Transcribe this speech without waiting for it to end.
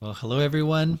Well, hello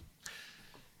everyone.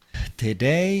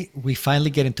 Today we finally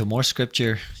get into more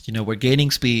scripture. We're gaining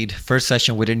speed. First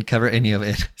session we didn't cover any of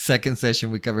it. Second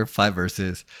session we covered 5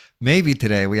 verses. Maybe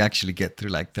today we actually get through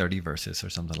like 30 verses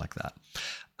or something like that.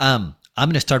 I'm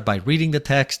going to start by reading the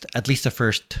text, at least the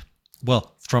first,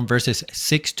 well, from verses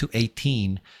 6 to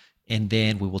 18, and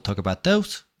then we will talk about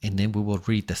those, and then we will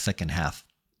read the second half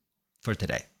for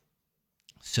today.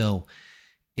 So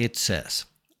it says,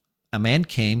 a man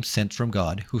came sent from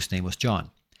God whose name was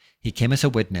John. He came as a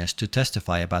witness to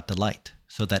testify about the light,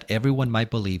 so that everyone might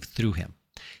believe through him.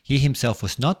 He himself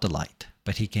was not the light,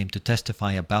 but he came to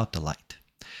testify about the light.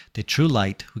 The true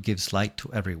light, who gives light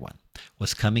to everyone,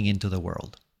 was coming into the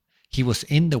world. He was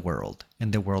in the world,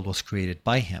 and the world was created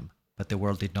by him, but the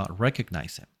world did not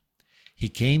recognize him. He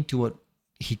came to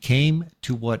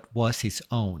what was his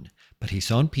own, but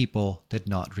his own people did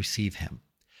not receive him.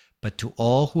 But to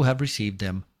all who have received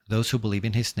him, those who believe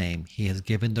in his name, he has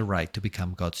given the right to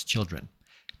become God's children.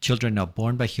 Children not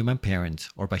born by human parents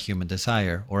or by human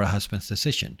desire or a husband's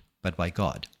decision, but by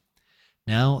God.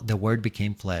 Now the Word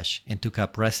became flesh and took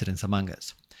up residence among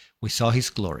us. We saw his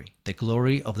glory, the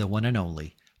glory of the one and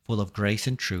only, full of grace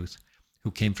and truth,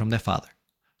 who came from the Father.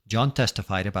 John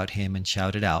testified about him and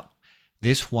shouted out,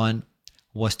 "This one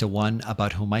was the one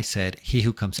about whom I said, 'He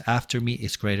who comes after me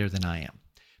is greater than I am,'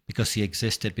 because he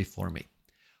existed before me.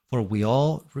 For we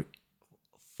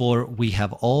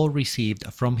have all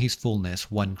received from his fullness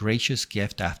one gracious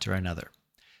gift after another.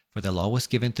 For the law was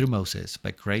given through Moses,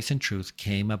 but grace and truth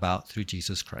came about through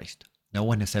Jesus Christ. No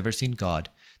one has ever seen God.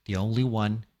 The only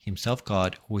one, himself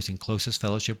God, who is in closest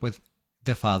fellowship with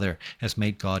the Father, has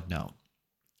made God known."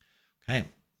 Okay,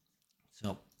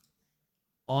 so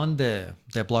on the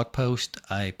blog post,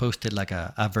 I posted like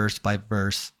a verse by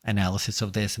verse analysis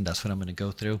of this, and that's what I'm going to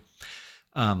go through.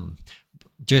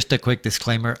 Just a quick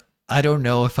disclaimer. I don't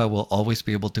know if I will always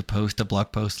be able to post a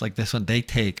blog post like this one. They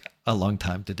take a long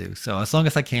time to do. So as long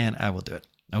as I can, I will do it.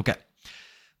 Okay.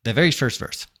 The very first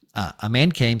verse. A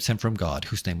man came sent from God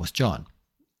whose name was John.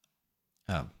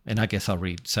 And I guess I'll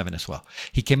read 7 as well.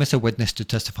 He came as a witness to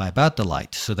testify about the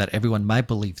light so that everyone might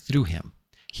believe through him.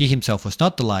 He himself was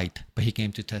not the light, but he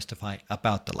came to testify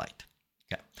about the light.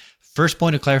 Okay. First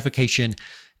point of clarification,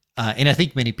 and I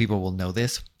think many people will know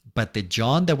this, but the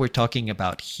John that we're talking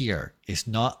about here is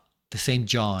not the same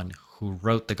John who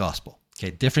wrote the gospel.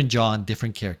 Okay, different John,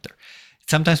 different character.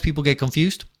 Sometimes people get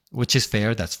confused, which is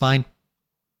fair, that's fine.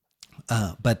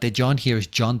 But the John here is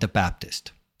John the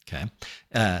Baptist. Okay,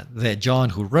 the John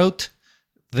who wrote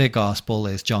the gospel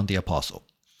is John the Apostle.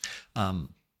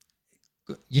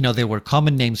 There were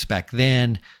common names back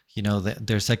then.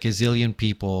 There's like a zillion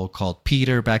people called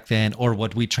Peter back then, or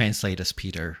what we translate as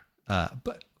Peter.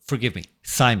 But forgive me,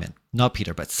 Simon, not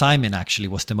Peter, but Simon actually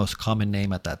was the most common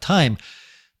name at that time.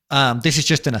 This is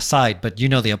just an aside, but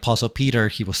the Apostle Peter,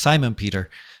 he was Simon Peter,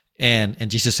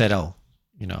 and Jesus said, "Oh,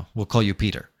 we'll call you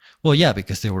Peter." Well, yeah,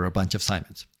 because there were a bunch of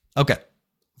Simons. Okay,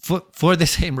 for the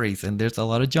same reason, there's a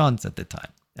lot of Johns at the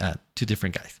time, two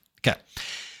different guys. Okay,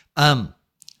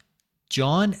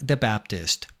 John the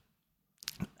Baptist,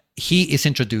 he is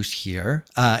introduced here,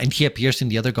 and he appears in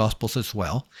the other Gospels as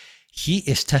well. He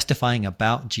is testifying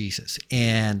about Jesus.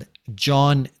 And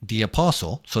John the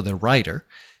Apostle, so the writer,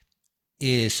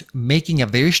 is making a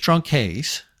very strong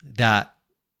case that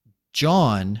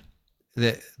John,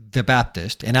 the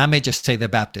Baptist, and I may just say the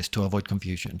Baptist to avoid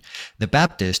confusion, the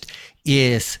Baptist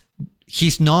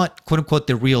he's not, quote unquote,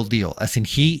 the real deal. As in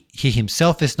he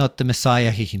himself is not the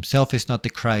Messiah. He himself is not the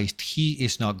Christ. He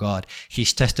is not God.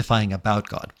 He's testifying about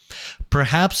God.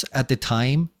 Perhaps at the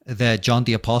time that John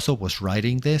the Apostle was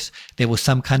writing this, there was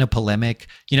some kind of polemic.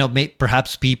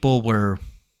 Perhaps people were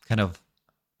kind of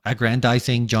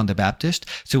aggrandizing John the Baptist.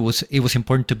 So it was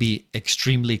important to be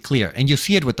extremely clear. And you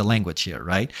see it with the language here,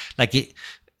 right? Like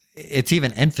it's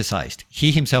even emphasized.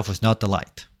 He himself was not the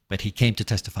light, but he came to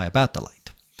testify about the light.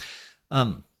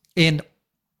 And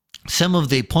some of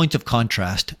the points of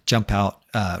contrast jump out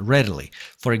readily.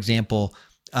 For example,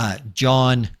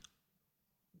 John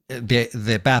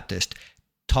the Baptist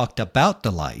talked about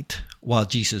the light while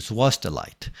Jesus was the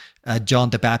light.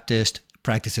 John the Baptist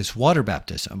practices water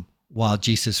baptism while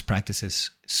Jesus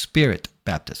practices spirit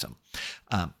baptism.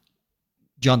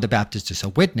 John the Baptist is a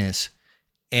witness,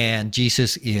 and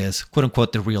Jesus is, quote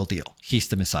unquote, the real deal. He's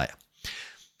the Messiah.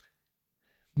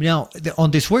 Now,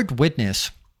 on this word witness,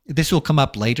 this will come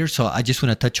up later, so I just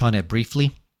want to touch on it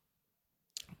briefly.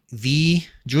 The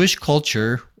Jewish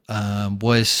culture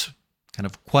was kind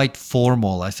of quite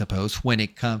formal, I suppose, when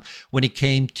it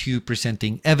came to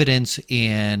presenting evidence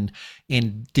in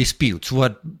disputes.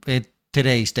 What in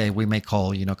today's day we may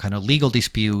call, kind of legal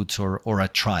disputes or a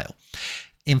trial.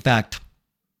 In fact,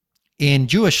 in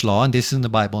Jewish law, and this is in the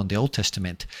Bible in the Old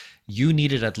Testament, you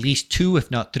needed at least 2,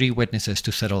 if not 3 witnesses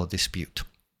to settle a dispute.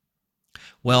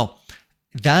 Well,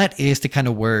 that is the kind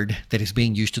of word that is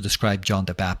being used to describe John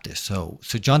the Baptist. So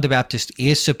John the Baptist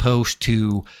is supposed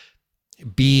to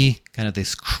be kind of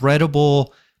this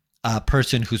credible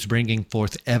person who's bringing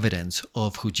forth evidence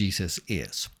of who Jesus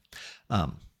is.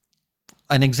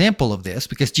 An example of this,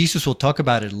 because Jesus will talk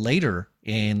about it later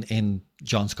in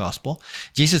John's Gospel,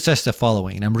 Jesus says the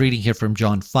following. I'm reading here from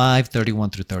John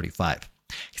 5:31-35.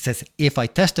 He says, "If I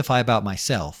testify about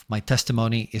myself, my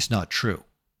testimony is not true."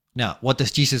 Now, what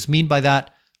does Jesus mean by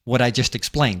that? What I just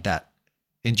explained, that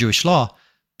in Jewish law,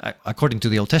 according to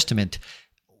the Old Testament,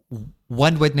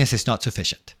 one witness is not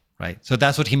sufficient, right? So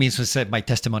that's what he means when he said, my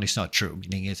testimony is not true,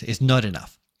 meaning it's not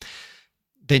enough.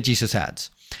 Then Jesus adds,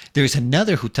 "There is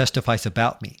another who testifies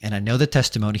about me, and I know the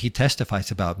testimony he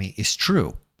testifies about me is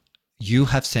true. You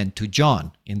have sent to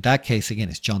John." In that case, again,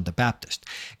 it's John the Baptist,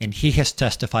 "and he has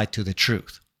testified to the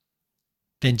truth."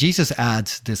 Then Jesus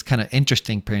adds this kind of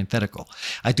interesting parenthetical.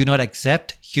 "I do not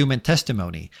accept human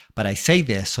testimony, but I say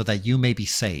this so that you may be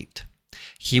saved.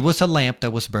 He was a lamp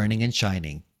that was burning and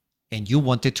shining, and you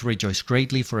wanted to rejoice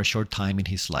greatly for a short time in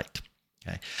his light."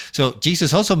 Okay. So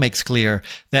Jesus also makes clear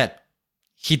that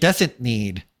he doesn't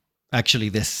need actually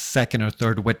this second or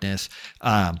third witness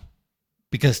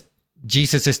because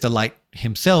Jesus is the light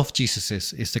himself. Jesus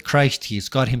is the Christ. He's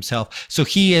God himself. So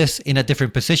he is in a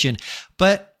different position.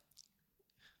 But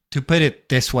to put it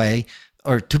this way,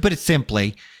 or to put it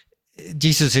simply,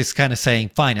 Jesus is kind of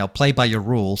saying, fine, I'll play by your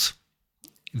rules.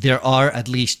 There are at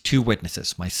least 2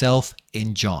 witnesses, myself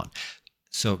and John.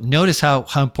 So notice how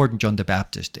important John the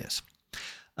Baptist is.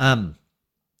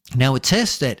 Now it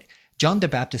says that John the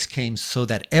Baptist came so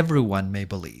that everyone may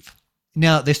believe.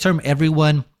 Now this term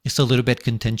everyone is a little bit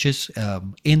contentious.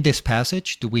 In this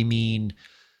passage, do we mean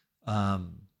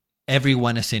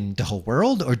everyone as in the whole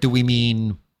world, or do we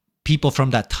mean people from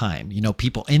that time,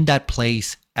 people in that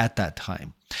place at that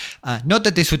time? Not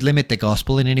that this would limit the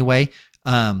gospel in any way,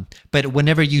 but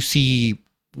whenever you see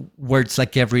words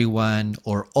like everyone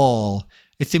or all,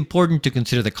 it's important to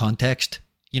consider the context.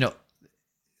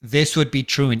 This would be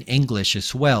true in English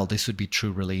as well. This would be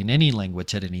true really in any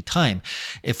language at any time.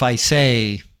 If I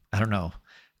say, I don't know,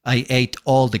 I ate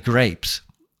all the grapes,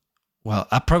 well,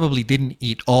 I probably didn't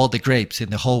eat all the grapes in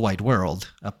the whole wide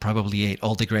world. I probably ate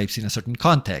all the grapes in a certain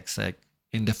context, like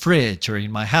in the fridge or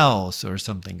in my house or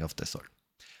something of the sort.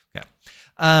 Okay.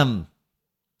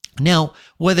 Now,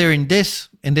 whether in this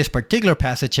particular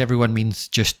passage, everyone means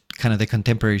just kind of the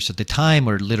contemporaries of the time,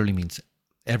 or literally means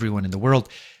everyone in the world,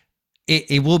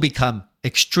 it will become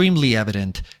extremely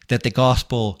evident that the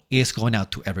gospel is going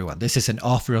out to everyone. This is an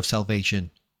offer of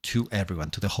salvation to everyone,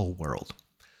 to the whole world.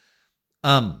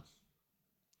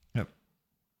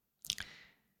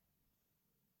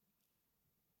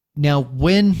 Now,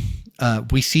 when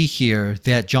we see here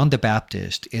that John the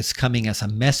Baptist is coming as a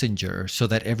messenger so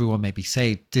that everyone may be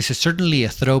saved, this is certainly a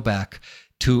throwback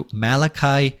to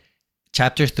Malachi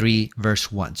chapter 3,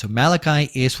 verse 1. So Malachi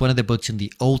is one of the books in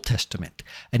the Old Testament,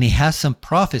 and it has some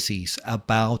prophecies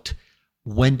about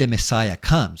when the Messiah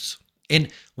comes.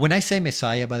 And when I say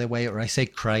Messiah, by the way, or I say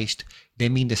Christ, they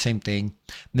mean the same thing.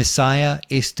 Messiah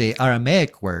is the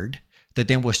Aramaic word that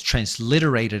then was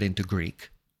transliterated into Greek.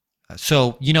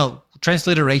 So,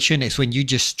 transliteration is when you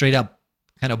just straight up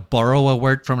kind of borrow a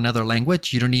word from another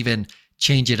language. You don't even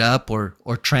change it up or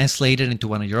translate it into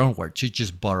one of your own words. You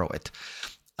just borrow it.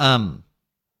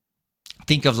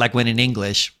 Think of like when in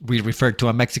English, we refer to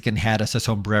a Mexican hat as a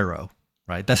sombrero,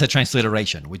 right? That's a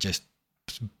transliteration. We just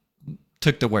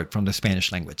took the word from the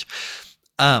Spanish language.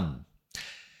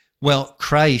 Well,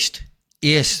 Christ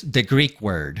is the Greek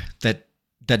word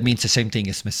that means the same thing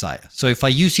as Messiah. So if I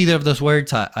use either of those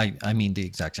words, I mean the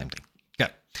exact same thing.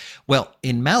 Okay. Well,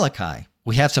 in Malachi,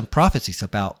 we have some prophecies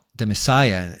about the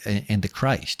Messiah and the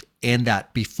Christ, and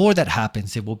that before that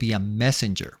happens, it will be a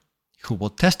messenger who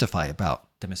will testify about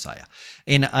the Messiah.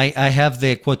 And I have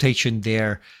the quotation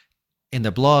there in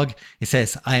the blog. It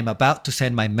says, "I am about to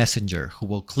send my messenger who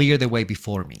will clear the way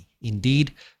before me.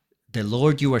 Indeed, the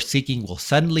Lord you are seeking will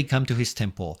suddenly come to his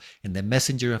temple, and the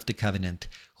messenger of the covenant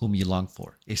whom you long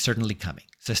for is certainly coming,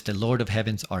 says the Lord of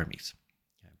heaven's armies."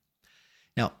 Okay.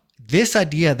 Now, this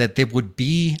idea that there would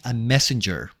be a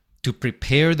messenger to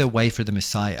prepare the way for the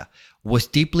Messiah was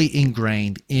deeply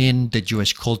ingrained in the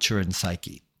Jewish culture and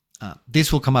psyche.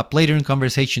 This will come up later in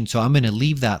conversation, so I'm going to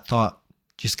leave that thought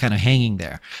just kind of hanging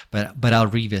there, but I'll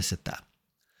revisit that.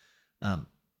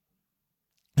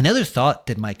 Another thought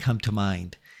that might come to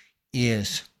mind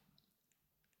is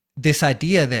this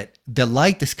idea that the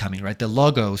light is coming, right? The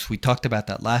logos, we talked about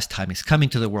that last time, is coming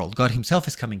to the world. God himself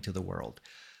is coming to the world.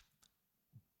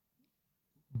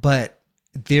 But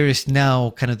there is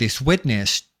now kind of this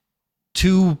witness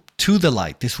to the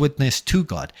light, this witness to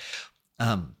God.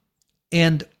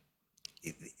 And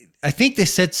I think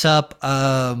this sets up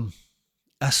a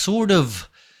sort of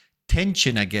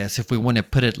tension, I guess, if we want to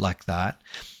put it like that,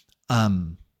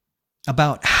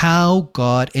 about how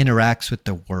God interacts with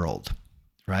the world,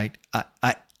 right?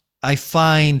 I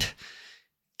find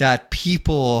that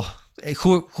people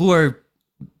who are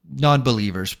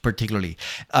non-believers particularly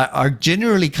are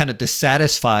generally kind of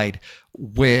dissatisfied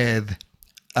with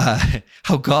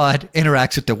how God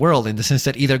interacts with the world, in the sense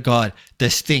that either God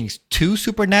does things too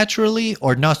supernaturally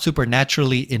or not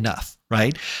supernaturally enough,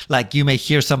 right? Like you may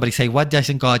hear somebody say, "What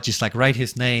doesn't God just like write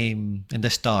his name in the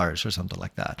stars or something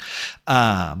like that?"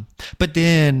 But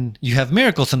then you have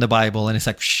miracles in the Bible and it's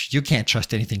like, you can't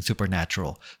trust anything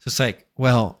supernatural. So it's like,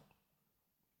 well,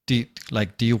 do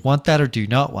you want that or do you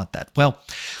not want that? Well,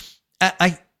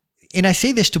 I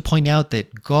say this to point out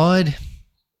that God,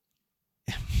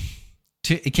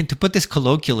 to put this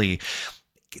colloquially,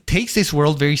 takes this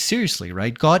world very seriously,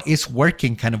 right? God is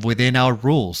working kind of within our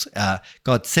rules.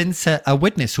 God sends a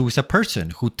witness who is a person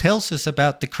who tells us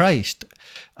about the Christ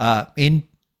in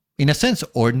a sense,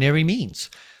 ordinary means.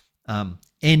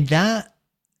 And that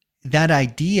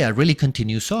idea really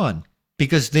continues on,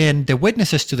 because then the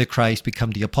witnesses to the Christ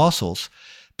become the apostles.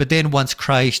 But then once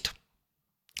Christ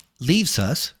leaves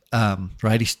us,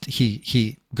 right,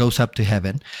 he goes up to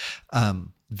heaven,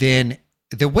 then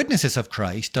the witnesses of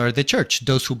Christ are the church,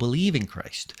 those who believe in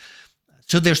Christ.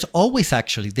 So there's always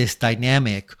actually this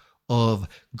dynamic of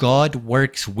God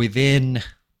works within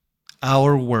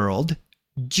our world,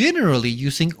 generally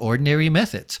using ordinary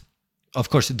methods. Of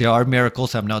course, there are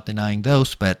miracles, I'm not denying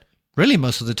those, but really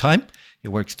most of the time, he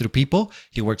works through people,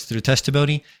 he works through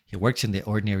testimony, he works in the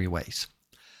ordinary ways.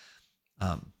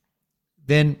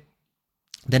 Then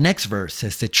the next verse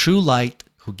says, "The true light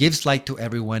who gives light to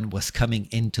everyone was coming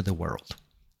into the world."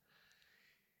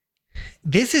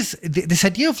 This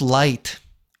idea of light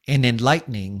and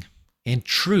enlightening and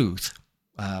truth,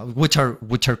 which are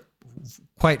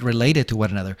quite related to one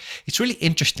another. It's really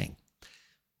interesting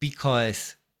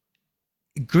because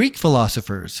Greek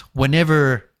philosophers,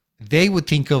 whenever they would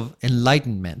think of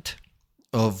enlightenment,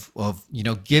 of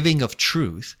giving of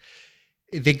truth,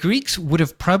 the Greeks would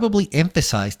have probably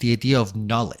emphasized the idea of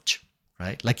knowledge,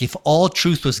 right? Like if all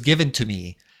truth was given to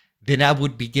me, then I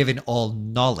would be given all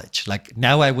knowledge. Like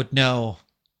now I would know,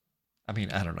 I mean,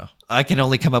 I don't know. I can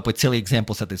only come up with silly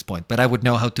examples at this point, but I would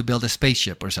know how to build a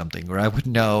spaceship or something, or I would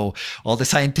know all the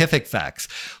scientific facts,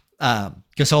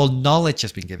 because all knowledge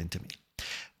has been given to me.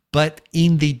 But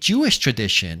in the Jewish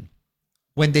tradition,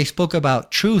 when they spoke about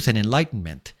truth and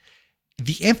enlightenment,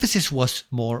 the emphasis was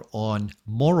more on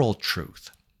moral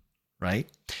truth, right?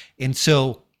 And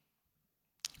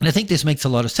I think this makes a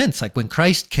lot of sense. Like when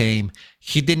Christ came,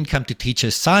 he didn't come to teach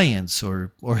us science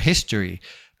or history,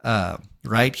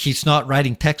 right? He's not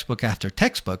writing textbook after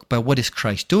textbook, but what is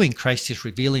Christ doing? Christ is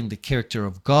revealing the character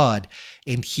of God,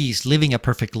 and he's living a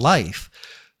perfect life,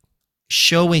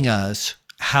 showing us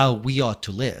how we ought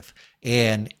to live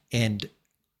and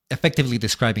effectively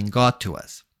describing God to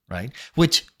us, right?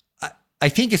 Which I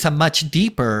think is a much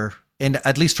deeper, and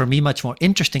at least for me, much more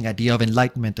interesting idea of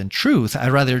enlightenment and truth. I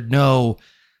rather know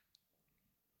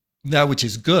that which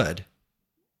is good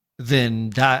than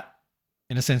that,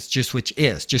 in a sense, just which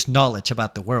is, just knowledge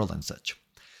about the world and such.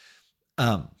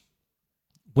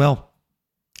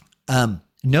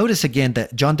 Notice again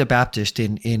that John the Baptist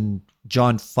in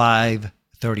John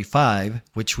 5:35,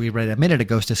 which we read a minute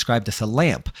ago, is described as a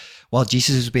lamp, while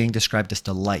Jesus is being described as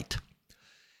the light.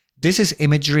 This is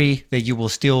imagery that you will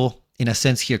still, in a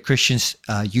sense, hear Christians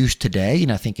use today,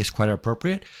 and I think is quite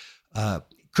appropriate.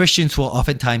 Christians will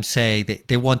oftentimes say that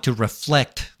they want to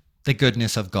reflect the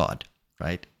goodness of God,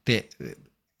 right?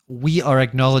 We are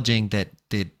acknowledging that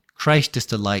Christ is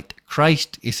the light.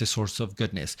 Christ is a source of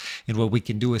goodness. And what we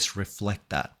can do is reflect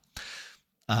that.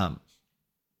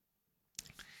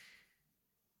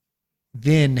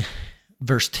 Then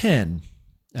verse 10,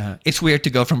 it's weird to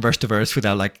go from verse to verse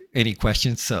without like any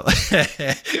questions. So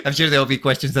I'm sure there'll be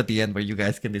questions at the end where you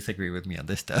guys can disagree with me on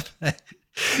this stuff.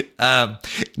 In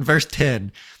verse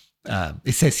 10,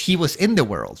 it says, "He was in the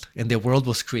world, and the world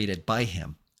was created by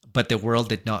him, but the world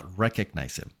did not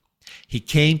recognize him. He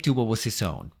came to what was his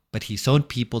own, but his own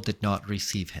people did not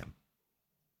receive him."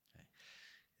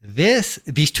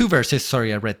 These two verses,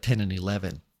 I read 10 and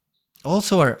 11,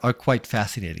 also are quite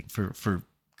fascinating for a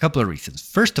couple of reasons.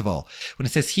 First of all, when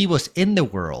it says he was in the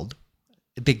world,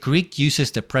 the Greek uses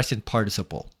the present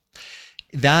participle.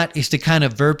 that is the kind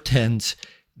of verb tense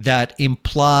that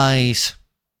implies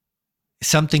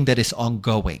something that is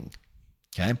ongoing,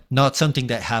 okay? Not something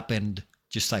that happened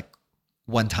just like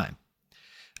one time.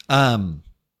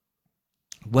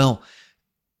 Well,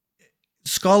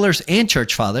 scholars and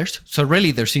church fathers, so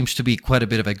really there seems to be quite a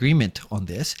bit of agreement on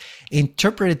this,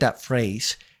 interpreted that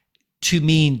phrase to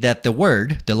mean that the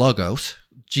word, the logos,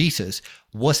 Jesus,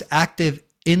 was active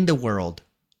in the world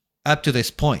up to this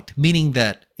point, meaning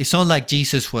that it's not like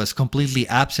Jesus was completely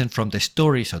absent from the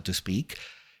story, so to speak.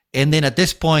 And then at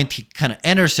this point, he kind of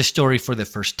enters the story for the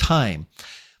first time,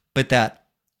 but that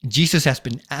Jesus has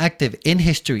been active in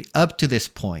history up to this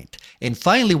point. And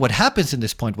finally, what happens in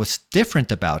this point, what's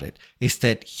different about it, is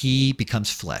that he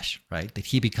becomes flesh, right? That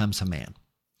he becomes a man.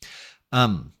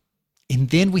 And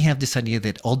then we have this idea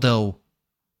that although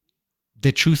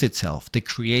the truth itself, the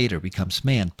creator, becomes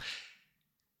man,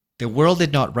 the world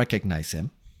did not recognize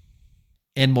him.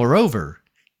 And moreover,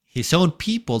 his own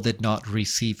people did not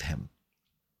receive him.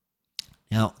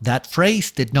 Now, that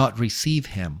phrase, did not receive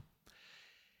him,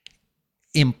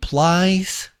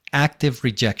 implies active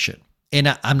rejection.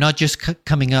 And I'm not just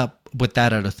coming up with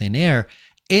that out of thin air.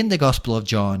 In the Gospel of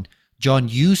John, John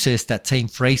uses that same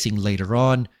phrasing later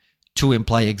on to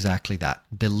imply exactly that,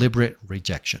 deliberate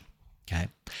rejection. Okay.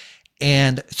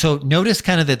 And so notice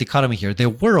kind of the dichotomy here. The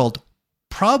world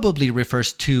probably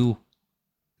refers to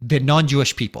the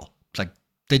non-Jewish people, like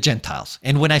the Gentiles.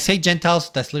 And when I say Gentiles,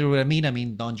 that's literally what I mean. I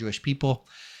mean non-Jewish people.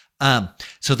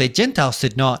 So the Gentiles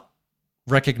did not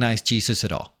recognize Jesus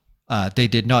at all. They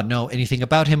did not know anything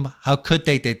about him. How could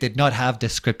they? They did not have the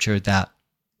scripture that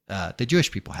the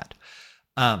Jewish people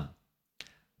had.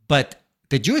 But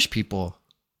the Jewish people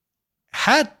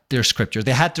had their scripture.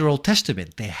 They had their Old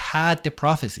Testament. They had the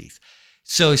prophecies.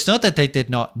 So it's not that they did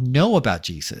not know about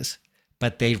Jesus,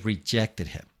 but they rejected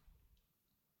him.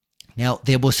 Now,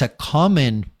 there was a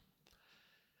common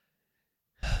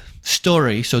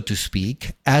story, so to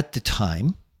speak, at the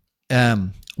time,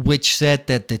 which said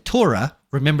that the Torah,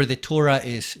 remember the Torah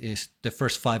is the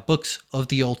first 5 books of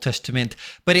the Old Testament,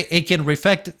 but it can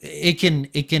reflect, it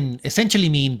can essentially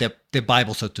mean the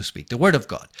Bible, so to speak, the Word of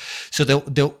God. So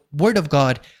the Word of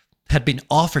God had been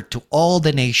offered to all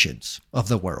the nations of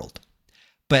the world,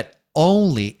 but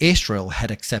only Israel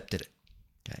had accepted it.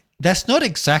 Okay. That's not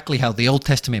exactly how the Old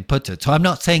Testament puts it. So I'm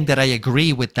not saying that I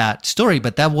agree with that story,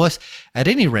 but that was, at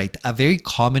any rate, a very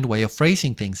common way of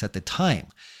phrasing things at the time.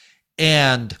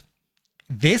 And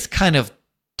this kind of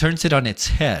turns it on its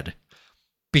head,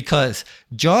 because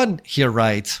John here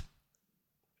writes,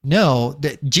 no,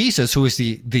 that Jesus, who is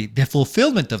the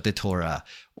fulfillment of the Torah,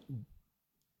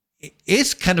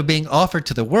 is kind of being offered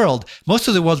to the world. Most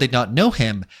of the world did not know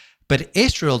him, but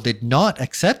Israel did not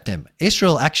accept him.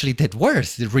 Israel actually did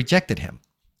worse. They rejected him.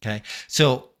 Okay.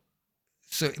 So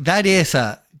that is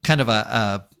a kind of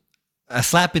a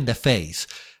slap in the face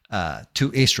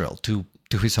to Israel, to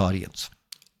his audience,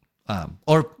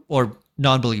 or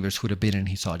non-believers who would have been in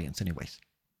his audience anyways.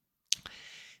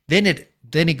 Then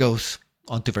it goes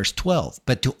on to verse 12.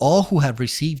 But to all who have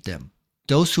received him,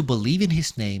 those who believe in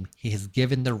his name, he has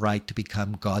given the right to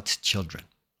become God's children.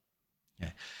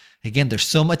 Okay. Again, there's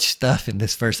so much stuff in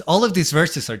this verse. All of these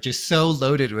verses are just so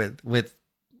loaded with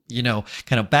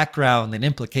kind of background and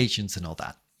implications and all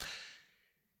that.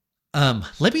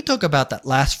 Let me talk about that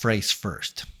last phrase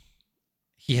first.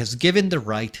 He has given the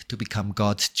right to become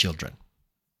God's children.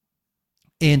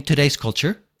 In today's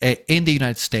culture, in the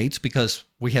United States, because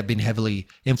we have been heavily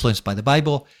influenced by the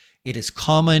Bible, it is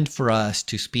common for us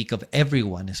to speak of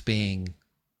everyone as being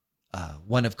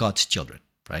one of God's children,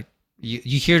 right?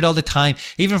 You hear it all the time,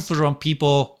 even from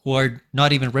people who are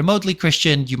not even remotely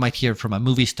Christian. You might hear from a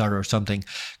movie star or something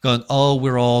going, oh,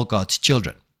 we're all God's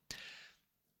children.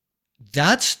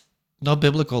 That's not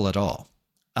biblical at all.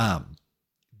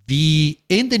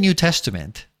 In the New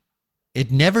Testament,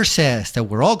 it never says that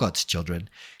we're all God's children.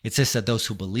 It says that those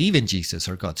who believe in Jesus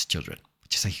are God's children,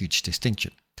 which is a huge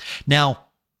distinction. Now,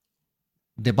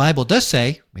 the Bible does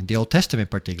say, in the Old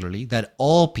Testament particularly, that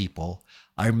all people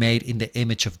are made in the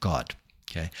image of God.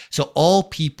 Okay, so all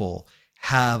people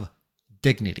have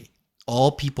dignity.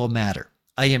 All people matter.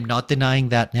 I am not denying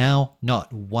that now,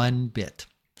 not one bit.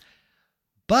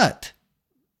 But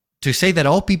to say that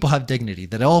all people have dignity,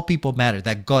 that all people matter,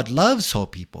 that God loves all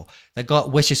people, that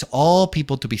God wishes all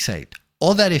people to be saved,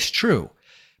 all that is true.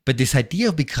 But this idea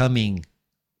of becoming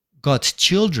God's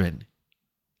children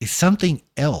is something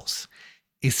else,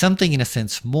 is something in a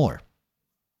sense more.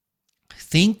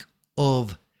 Think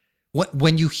of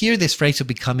when you hear this phrase of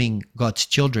becoming God's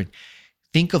children,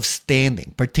 think of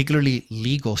standing, particularly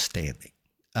legal standing.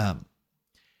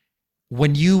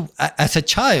 When you, as a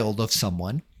child of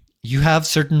someone, you have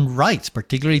certain rights,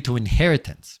 particularly to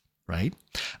inheritance, right?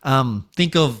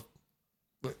 Think of,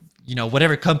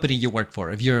 whatever company you work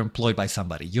for. If you're employed by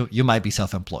somebody, you might be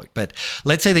self-employed, but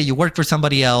let's say that you work for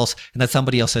somebody else and that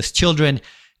somebody else has children,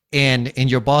 and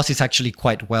your boss is actually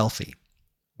quite wealthy.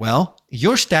 Well,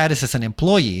 your status as an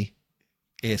employee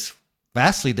is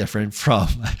vastly different from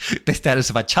the status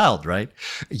of a child, right?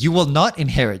 You will not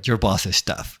inherit your boss's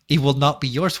stuff. It will not be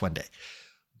yours one day.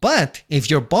 But if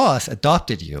your boss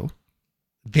adopted you,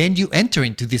 then you enter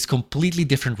into this completely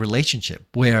different relationship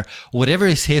where whatever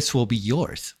is his will be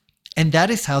yours. And that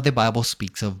is how the Bible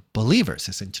speaks of believers,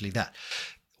 essentially that.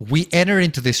 We enter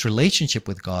into this relationship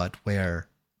with God where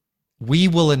we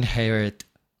will inherit,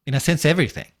 in a sense,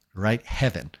 everything, right?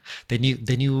 Heaven, the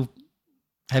new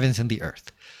heavens and the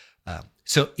earth.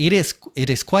 So it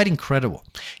is quite incredible.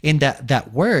 In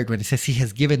that word, when it says he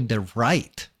has given the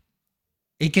right,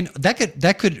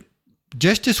 that could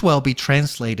just as well be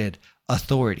translated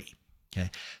authority. Okay,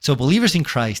 so believers in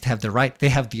Christ have the right; they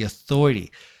have the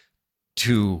authority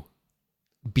to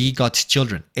be God's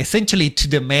children, essentially to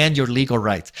demand your legal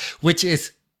rights, which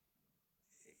is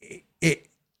it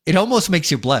almost makes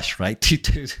you blush, right?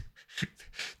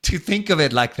 To think of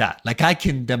it like that, like I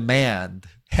can demand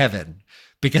heaven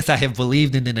because I have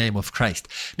believed in the name of Christ.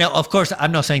 Now, of course,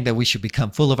 I'm not saying that we should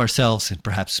become full of ourselves and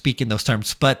perhaps speak in those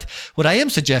terms, but what I am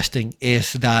suggesting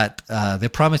is that the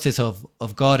promises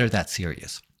of God are that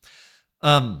serious.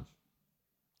 And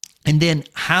then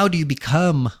how do you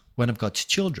become one of God's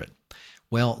children?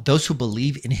 Well, those who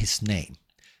believe in his name.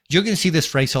 You're going to see this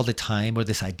phrase all the time, or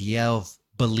this idea of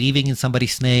believing in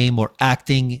somebody's name or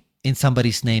acting in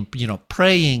somebody's name,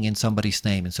 praying in somebody's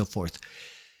name and so forth.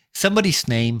 Somebody's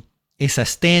name is a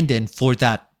stand-in for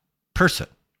that person.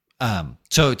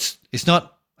 So it's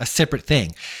not a separate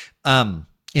thing.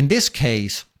 In this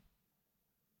case,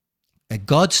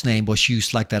 God's name was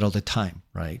used like that all the time,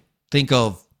 right? Think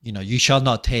of, you shall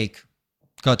not take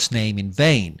God's name in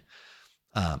vain,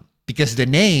 because the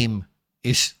name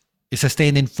is a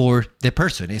stand-in for the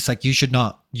person. It's like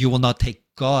you will not take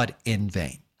God in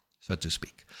vain, so to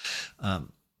speak.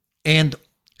 And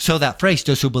so that phrase,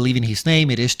 those who believe in his name,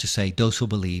 it is to say those who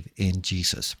believe in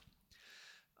Jesus.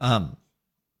 And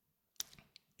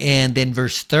then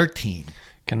verse 13.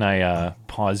 Can I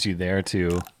pause you there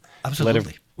to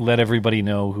Absolutely. let everybody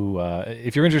know who,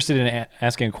 if you're interested in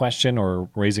asking a question or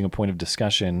raising a point of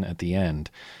discussion at the end,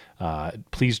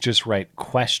 please just write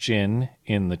question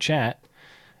in the chat,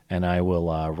 and I will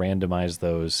randomize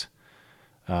those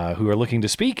who are looking to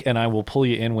speak, and I will pull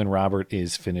you in when Robert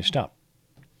is finished up.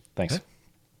 Thanks. Okay.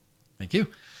 Thank you.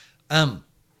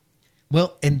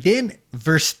 Well, and then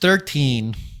verse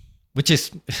 13, which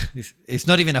is it's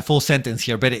not even a full sentence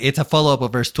here, but it's a follow-up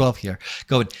of verse 12 here.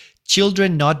 Going,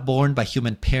 children not born by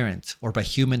human parents or by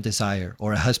human desire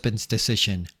or a husband's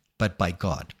decision, but by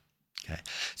God. Okay.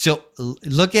 So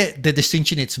look at the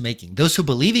distinction it's making. Those who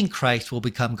believe in Christ will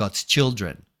become God's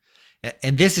children.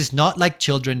 And this is not like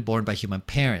children born by human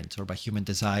parents or by human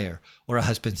desire or a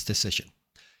husband's decision.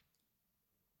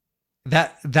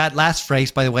 That last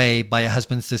phrase, by the way, by a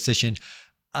husband's decision,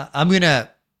 I'm going to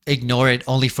ignore it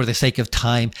only for the sake of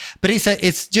time. But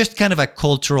it's just kind of a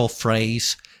cultural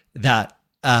phrase that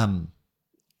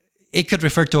it could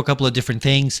refer to a couple of different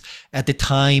things. At the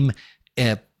time,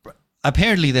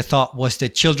 apparently the thought was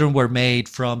that children were made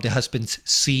from the husband's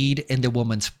seed and the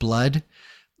woman's blood.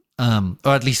 Or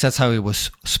at least that's how it was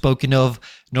spoken of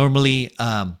normally.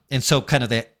 And so kind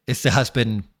of it's the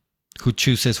husband who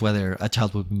chooses whether a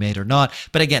child will be made or not.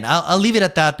 But again, I'll leave it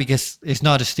at that because it's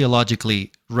not as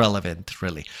theologically relevant,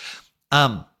 really.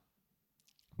 But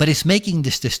it's making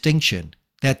this distinction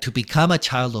that to become a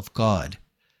child of God,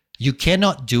 you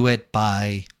cannot do it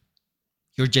by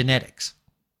your genetics.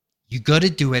 You got to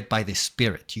do it by the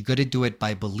Spirit. You got to do it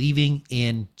by believing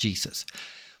in Jesus.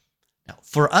 Now,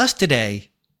 for us today,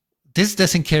 this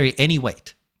doesn't carry any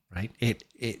weight, right?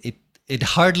 It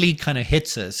hardly kind of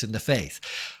hits us in the face.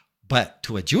 But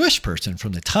to a Jewish person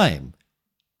from the time,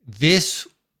 this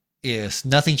is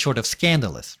nothing short of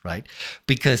scandalous, right?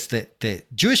 Because the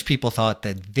Jewish people thought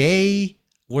that they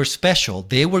were special.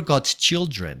 They were God's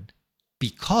children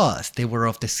because they were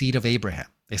of the seed of Abraham.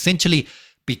 Essentially,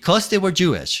 because they were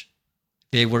Jewish,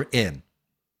 they were in,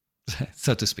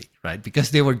 so to speak, right?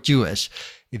 Because they were Jewish,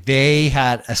 they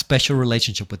had a special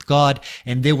relationship with God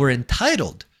and they were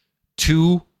entitled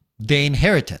to the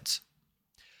inheritance.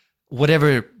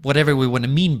 Whatever we want to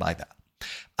mean by that.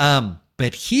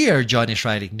 But here John is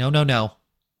writing, no.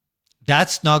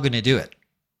 That's not going to do it.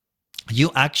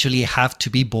 You actually have to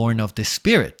be born of the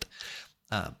Spirit.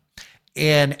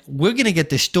 And we're going to get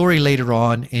this story later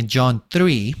on in John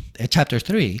 3, chapter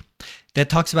 3, that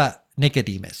talks about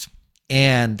Nicodemus.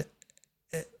 And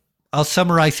I'll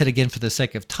summarize it again for the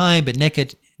sake of time, but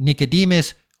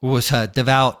Nicodemus was a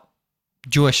devout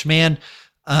Jewish man.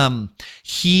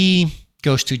 He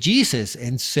goes to Jesus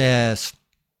and says,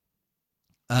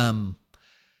 I'm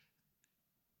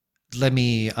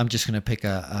just going to pick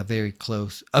a very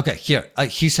close. Okay, here.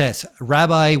 He says,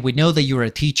 Rabbi, we know that you are a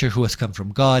teacher who has come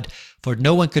from God, for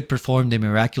no one could perform the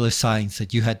miraculous signs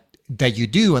that you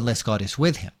do unless God is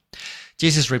with him.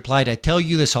 Jesus replied, I tell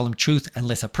you the solemn truth,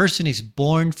 unless a person is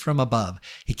born from above,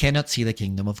 he cannot see the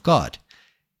kingdom of God.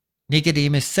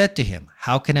 Nicodemus said to him,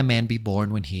 how can a man be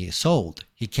born when he is old?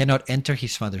 He cannot enter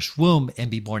his mother's womb and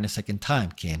be born a second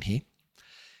time, can he?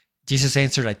 Jesus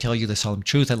answered, I tell you the solemn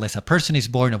truth, unless a person is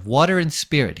born of water and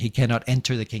spirit, he cannot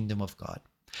enter the kingdom of God.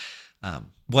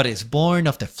 What is born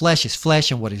of the flesh is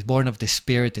flesh, and what is born of the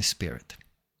spirit is spirit.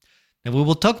 And we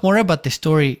will talk more about the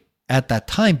story at that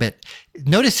time, but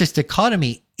notice this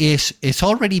dichotomy is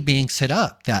already being set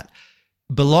up, that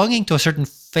belonging to a certain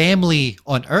family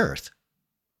on earth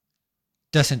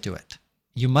doesn't do it.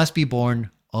 You must be born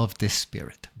of the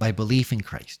Spirit by belief in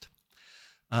Christ.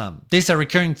 This is a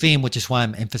recurring theme, which is why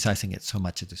I'm emphasizing it so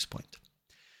much at this point.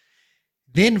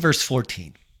 Then verse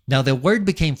 14. Now the Word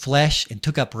became flesh and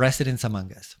took up residence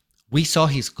among us. We saw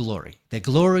his glory, the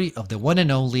glory of the one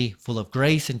and only, full of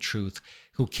grace and truth,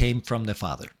 who came from the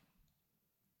Father.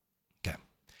 Okay.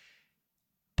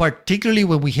 Particularly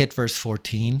when we hit verse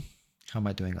 14. How am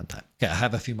I doing on time? Okay, I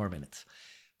have a few more minutes.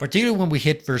 Particularly when we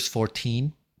hit verse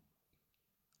 14,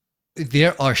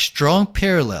 there are strong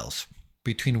parallels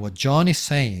between what John is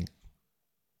saying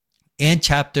and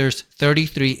chapters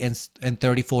 33 and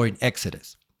 34 in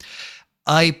Exodus.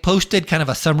 I posted kind of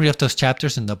a summary of those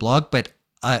chapters in the blog, but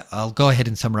I'll go ahead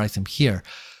and summarize them here.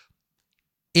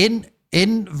 In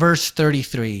verse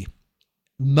 33,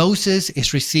 Moses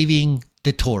is receiving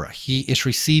the Torah. He is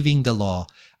receiving the law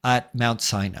at Mount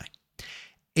Sinai.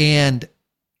 And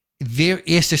there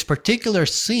is this particular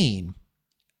scene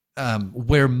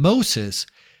where Moses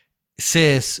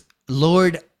says,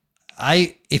 Lord,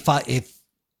 if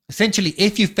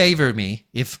you favor me,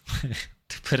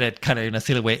 to put it kind of in a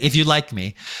silly way, if you like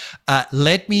me,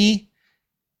 let me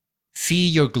see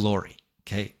your glory.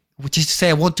 Okay. Which is to say,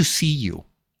 I want to see you.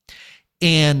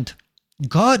 And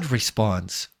God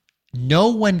responds, no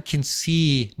one can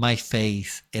see my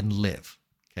face and live.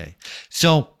 Okay.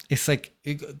 So it's like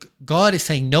God is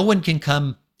saying no one can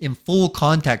come in full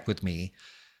contact with me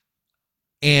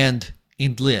and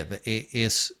live.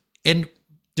 And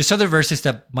there's other verses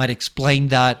that might explain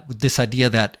that, with this idea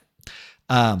that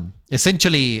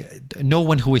essentially no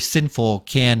one who is sinful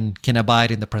can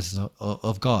abide in the presence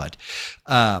of God.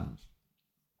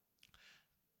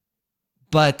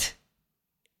 But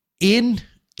in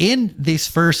these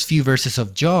first few verses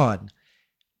of John,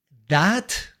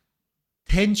 that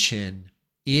tension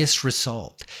is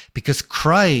resolved because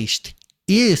Christ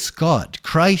is God.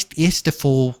 Christ is the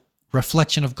full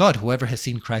reflection of God. Whoever has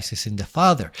seen Christ has seen the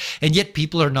Father. And yet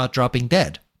people are not dropping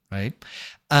dead, right?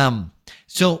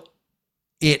 So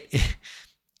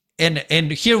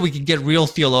and here we can get real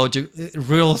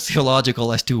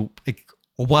theological as to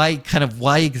why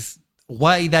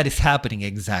that is happening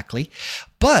exactly.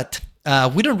 But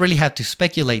we don't really have to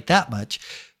speculate that much,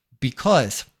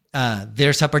 because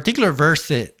there's a particular verse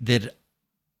that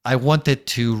I wanted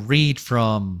to read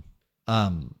from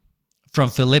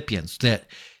Philippians. That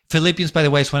Philippians, by the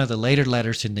way, is one of the later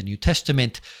letters in the New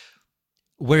Testament,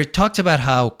 where it talks about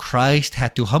how Christ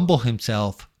had to humble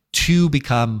himself to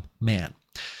become man.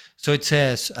 So it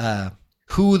says,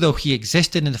 who, though he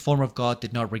existed in the form of God,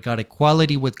 did not regard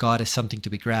equality with God as something to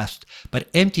be grasped, but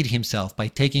emptied himself by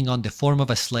taking on the form of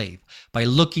a slave, by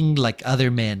looking like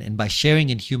other men, and by sharing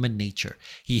in human nature.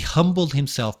 He humbled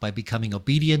himself by becoming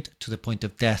obedient to the point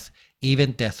of death,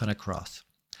 even death on a cross.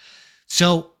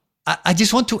 So I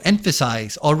just want to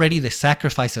emphasize already the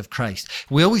sacrifice of Christ.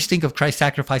 We always think of Christ's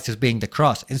sacrifice as being the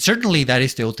cross, and certainly that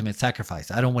is the ultimate sacrifice.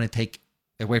 I don't want to take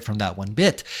away from that one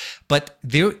bit, but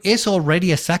there is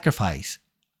already a sacrifice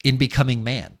in becoming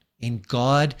man, in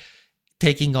God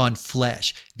taking on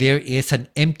flesh. There is an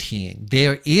emptying,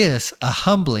 there is a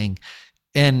humbling,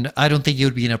 and I don't think it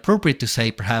would be inappropriate to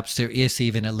say perhaps there is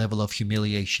even a level of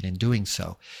humiliation in doing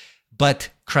so. But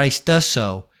Christ does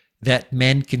so that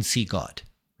men can see God,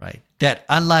 right? That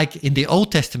unlike in the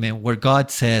Old Testament where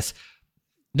God says,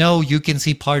 no, you can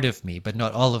see part of me, but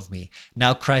not all of me.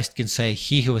 Now Christ can say,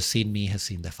 he who has seen me has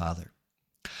seen the Father.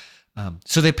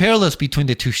 So the parallels between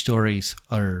the two stories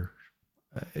are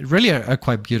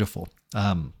quite beautiful.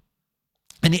 And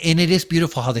it is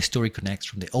beautiful how the story connects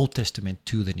from the Old Testament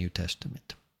to the New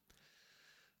Testament.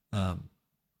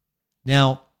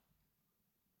 Now,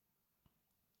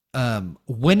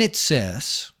 when it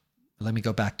says, let me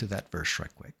go back to that verse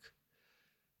right quick.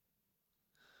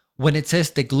 When it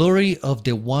says the glory of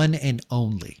the one and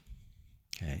only,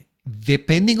 okay,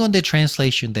 depending on the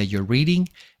translation that you're reading,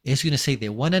 it's going to say the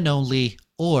one and only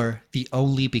or the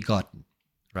only begotten,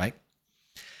 right?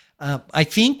 I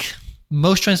think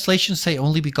most translations say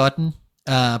only begotten,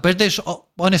 but there's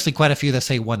honestly quite a few that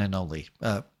say one and only,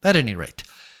 at any rate.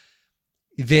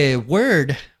 The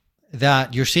word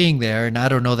that you're seeing there, and I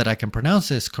don't know that I can pronounce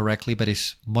this correctly, but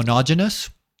it's monogenes.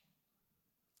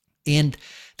 And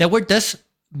that word does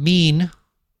mean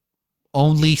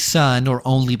only son or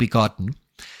only begotten,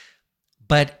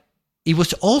 but it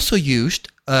was also used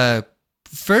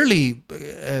fairly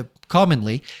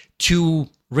commonly to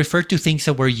refer to things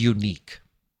that were unique.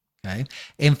 Okay.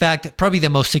 In fact, probably the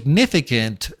most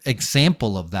significant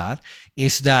example of that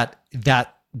is that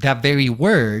very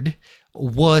word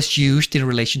was used in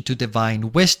relation to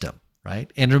divine wisdom,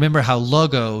 right? And remember how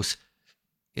logos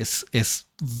is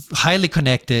highly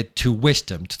connected to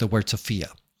wisdom, to the word Sophia.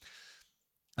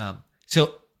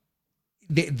 So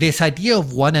this idea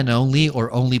of one and only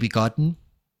or only begotten,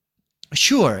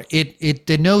 sure, it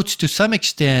denotes to some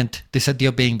extent this idea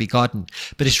of being begotten,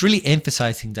 but it's really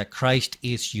emphasizing that Christ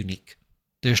is unique.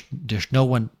 There's no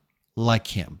one like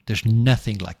him. There's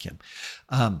nothing like him.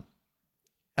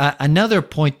 Another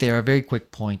point there, a very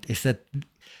quick point, is that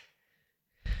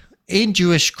in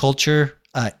Jewish culture,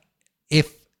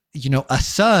 if a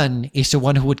son is the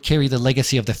one who would carry the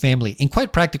legacy of the family in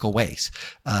quite practical ways,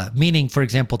 meaning, for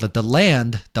example, that the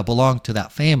land that belonged to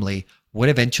that family would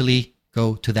eventually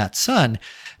go to that son.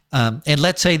 And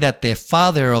let's say that the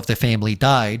father of the family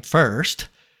died first.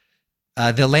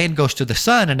 The land goes to the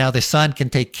son, and now the son can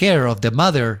take care of the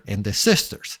mother and the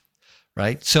sisters,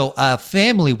 right? So a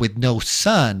family with no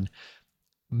son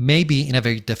may be in a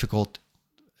very difficult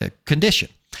condition.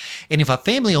 And if a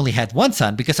family only had one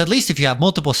son, because at least if you have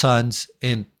multiple sons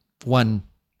and one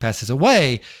passes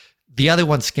away, the other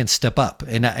ones can step up.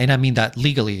 And I mean that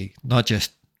legally, not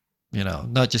just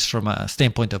from a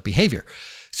standpoint of behavior.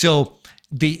 So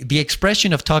the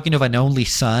expression of talking of an only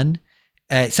son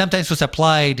sometimes was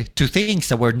applied to things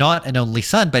that were not an only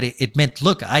son, but it meant,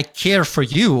 look, I care for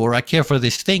you, or I care for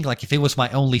this thing like if it was my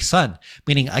only son,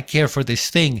 meaning I care for this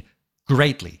thing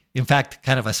greatly. In fact,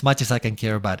 kind of as much as I can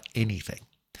care about anything.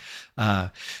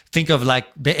 Think of like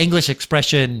the English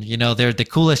expression, they're the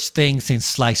coolest thing since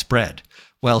sliced bread.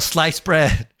 Well, sliced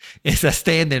bread is a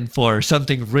stand-in for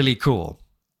something really cool.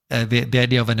 The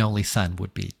idea of an only son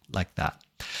would be like that.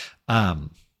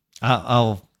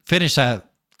 I'll finish a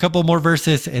couple more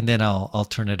verses and then I'll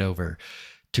turn it over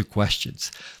to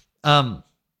questions.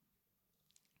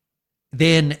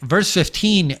 Then verse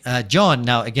 15, John,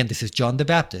 now again, this is John the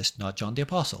Baptist, not John the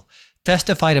Apostle,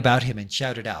 testified about him and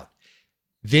shouted out,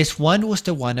 "This one was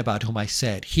the one about whom I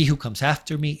said, he who comes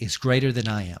after me is greater than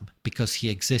I am, because he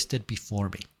existed before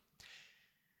me."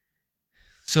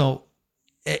 So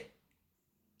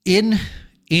in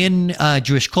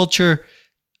Jewish culture,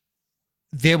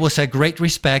 there was a great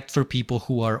respect for people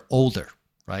who are older,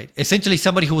 right? Essentially,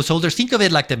 somebody who was older, think of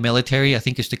it like the military, I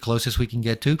think is the closest we can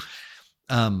get to.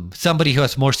 Somebody who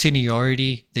has more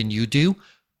seniority than you do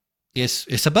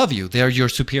is above you. They're your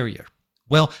superior.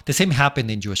 Well, the same happened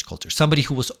in Jewish culture. Somebody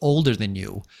who was older than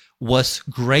you was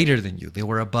greater than you. They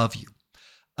were above you.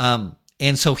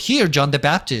 And so here, John the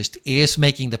Baptist is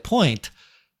making the point,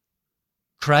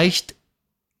 Christ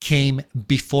came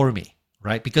before me,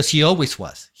 right? Because he always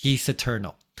was. He's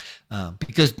eternal.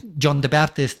 Because John the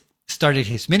Baptist started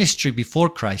his ministry before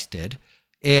Christ did,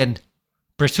 and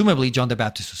presumably John the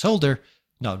Baptist was older.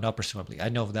 No, not presumably. I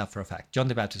know that for a fact. John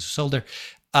the Baptist was older.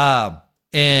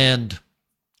 And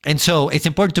so it's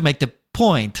important to make the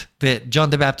point that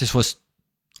John the Baptist was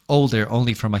older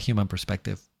only from a human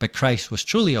perspective, but Christ was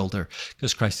truly older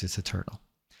because Christ is eternal.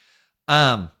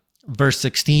 Verse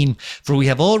 16, "For we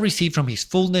have all received from his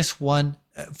fullness one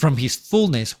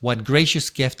gracious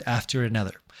gift after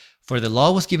another. For the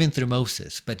law was given through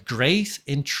Moses, but grace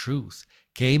and truth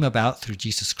came about through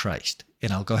Jesus Christ."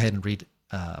 And I'll go ahead and read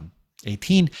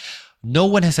 18. "No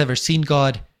one has ever seen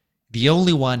God. The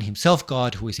only one, himself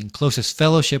God, who is in closest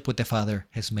fellowship with the Father,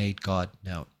 has made God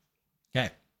known."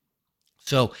 Okay.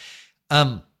 So,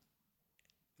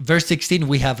 verse 16,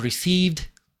 we have received,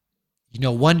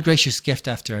 one gracious gift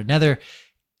after another.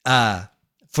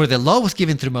 For the law was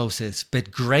given through Moses,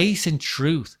 but grace and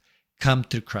truth come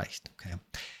through Christ. Okay.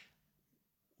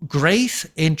 Grace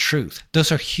and truth,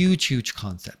 those are huge, huge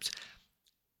concepts.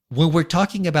 When we're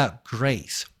talking about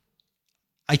grace,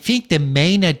 I think the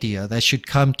main idea that should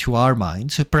come to our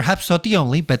minds, perhaps not the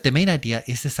only, but the main idea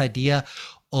is this idea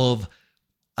of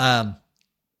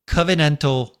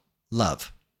covenantal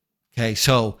love. Okay,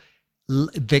 so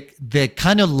the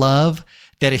kind of love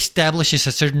that establishes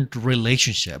a certain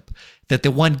relationship that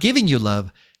the one giving you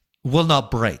love will not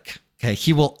break. Okay,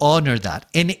 he will honor that.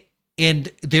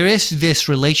 And there is this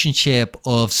relationship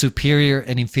of superior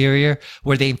and inferior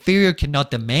where the inferior cannot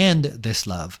demand this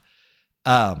love.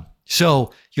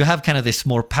 So you have kind of this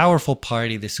more powerful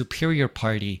party, the superior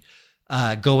party,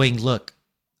 going, look,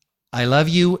 I love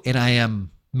you and I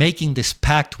am making this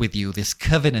pact with you, this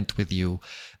covenant with you,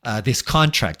 this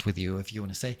contract with you, if you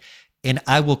want to say, and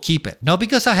I will keep it. Not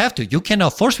because I have to. You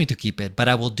cannot force me to keep it, but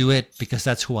I will do it because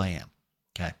that's who I am.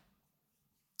 Okay.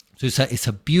 So it's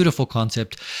a beautiful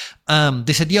concept.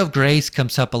 This idea of grace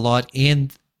comes up a lot in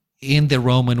the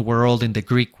Roman world, in the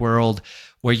Greek world,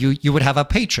 where you would have a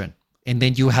patron, and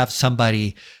then you have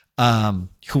somebody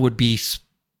who would be,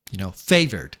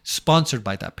 favored, sponsored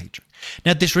by that patron.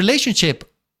 Now, this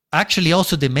relationship actually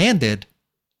also demanded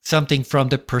something from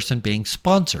the person being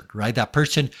sponsored, right? That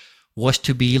person was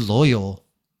to be loyal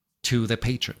to the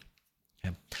patron.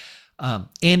 Okay?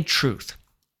 And truth.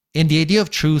 And the idea of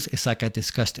truth is, like I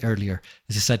discussed earlier,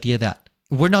 is this idea that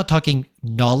we're not talking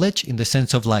knowledge in the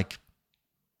sense of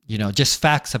just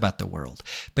facts about the world,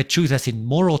 but truth as in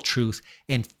moral truth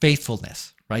and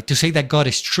faithfulness, right? To say that God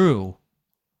is true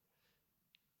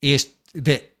is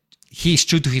that he's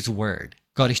true to his word.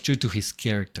 God is true to his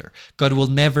character. God will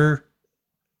never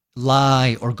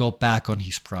lie or go back on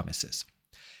his promises.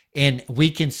 And we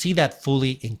can see that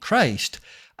fully in Christ.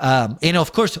 And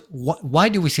of course, why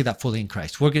do we see that fully in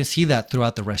Christ? We're going to see that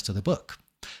throughout the rest of the book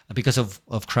because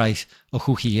of Christ, of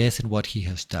who he is and what he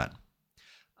has done.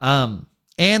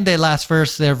 And the last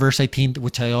verse there, verse 18,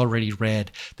 which I already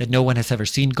read, that no one has ever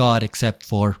seen God except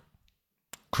for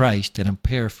Christ. And I'm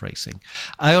paraphrasing.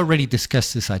 I already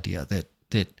discussed this idea that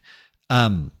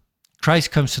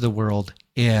Christ comes to the world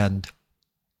and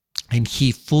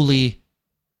he fully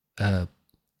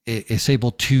is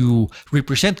able to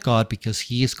represent God because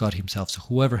he is God himself. So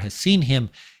whoever has seen him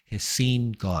has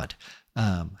seen God.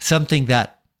 Something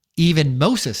that even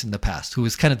Moses in the past, who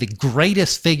is kind of the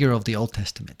greatest figure of the Old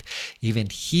Testament, even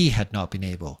he had not been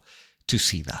able to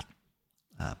see that.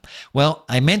 Well,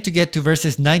 I meant to get to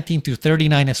verses 19 to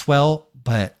 39 as well,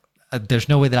 but there's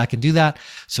no way that I can do that.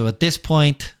 So at this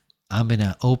point, I'm going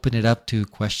to open it up to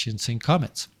questions and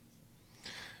comments.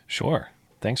 Sure.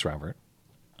 Thanks, Robert.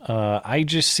 I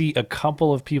just see a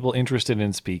couple of people interested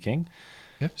in speaking.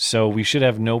 Yep. So we should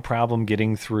have no problem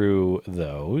getting through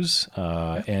those.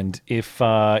 And if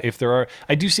there are,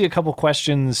 I do see a couple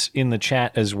questions in the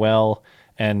chat as well.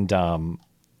 And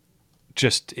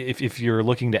just if you're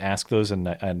looking to ask those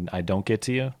and I don't get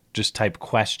to you, just type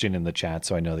question in the chat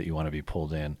so I know that you want to be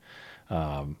pulled in.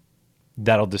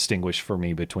 That'll distinguish for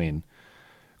me between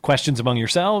questions among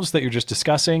yourselves that you're just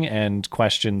discussing and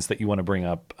questions that you want to bring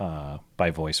up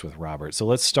by voice with Robert. So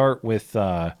let's start with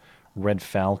Red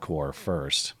Falcor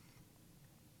first.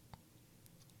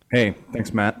 Hey,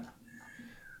 thanks, Matt.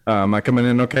 Am I coming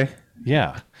in okay?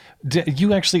 Yeah.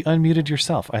 You actually unmuted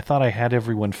yourself. I thought I had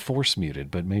everyone force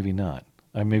muted, but maybe not.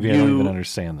 Maybe I don't even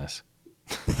understand this.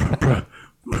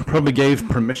 Probably gave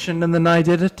permission and then I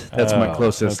did it. That's my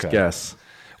closest guess.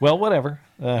 Well, whatever.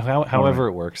 However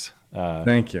it works.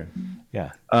 Thank you.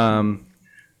 Yeah.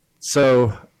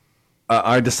 So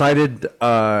I decided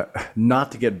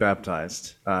not to get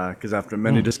baptized because after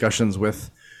many discussions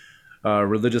with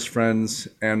religious friends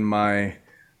and my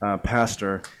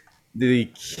pastor,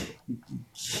 the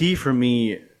key for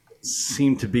me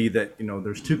seemed to be that,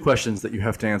 there's two questions that you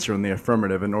have to answer in the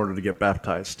affirmative in order to get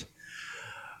baptized.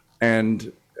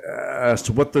 And as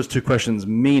to what those two questions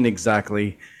mean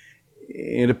exactly,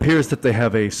 it appears that they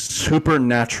have a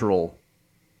supernatural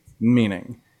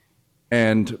meaning.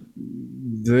 And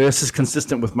this is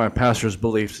consistent with my pastor's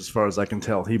beliefs as far as I can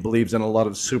tell. He believes in a lot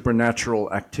of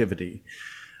supernatural activity.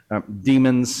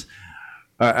 Demons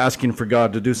asking for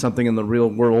God to do something in the real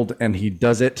world, and he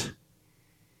does it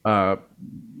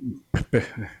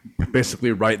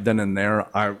basically right then and there.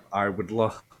 I would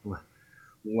like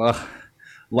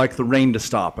the rain to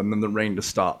stop, and then the rain to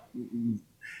stop.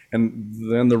 And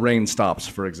then the rain stops,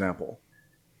 for example.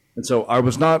 And so I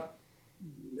was not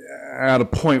at a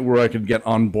point where I could get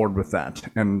on board with that.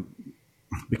 And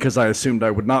because I assumed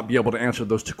I would not be able to answer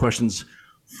those two questions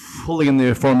fully in the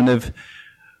affirmative,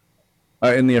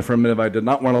 I did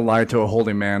not want to lie to a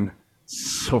holy man.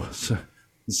 So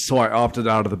I opted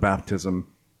out of the baptism.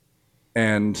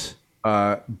 And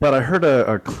but I heard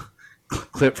a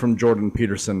clip from Jordan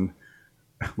Peterson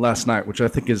last night, which I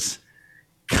think is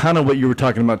kind of what you were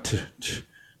talking about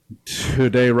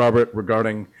today, Robert,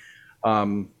 regarding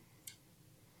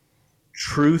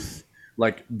truth,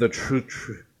 like the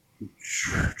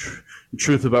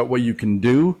truth about what you can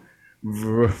do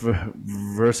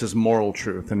versus moral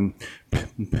truth. And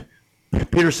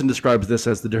Peterson describes this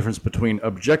as the difference between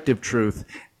objective truth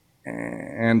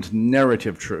and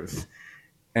narrative truth.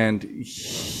 And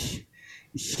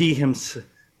he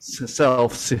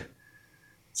himself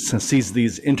sees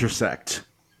these intersect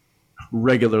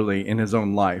regularly in his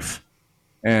own life.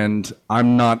 And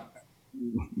I'm not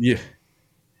yet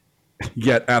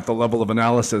at the level of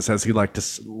analysis, as he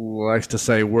likes to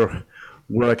say, where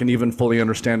I can even fully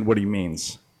understand what he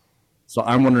means. So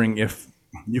I'm wondering if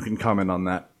you can comment on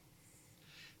that.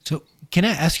 So can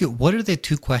I ask you, what are the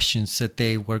two questions that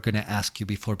they were going to ask you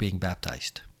before being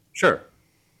baptized? Sure.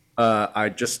 I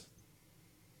just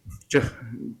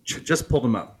pulled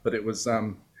them up, but it was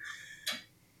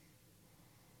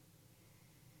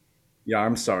yeah,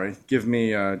 I'm sorry. Give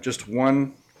me just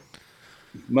one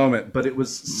moment, but it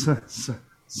was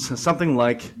something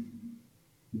like,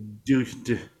 do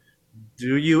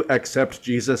you accept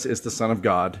Jesus is the Son of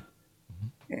God?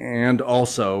 And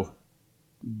also,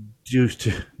 do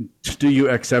you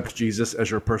accept Jesus as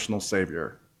your personal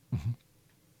Savior? Mm-hmm.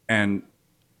 And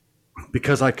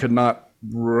because I could not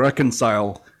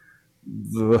reconcile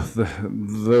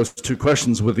those two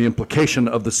questions with the implication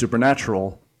of the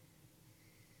supernatural,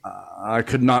 I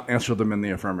could not answer them in the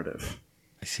affirmative.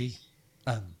 I see.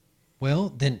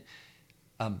 Well, then,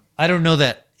 I don't know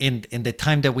that in the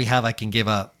time that we have, I can give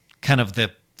a kind of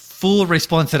the full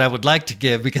response that I would like to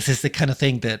give, because it's the kind of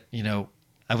thing that,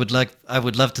 I would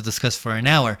love to discuss for an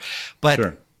hour. But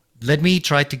sure, let me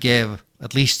try to give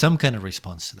at least some kind of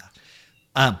response to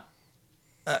that.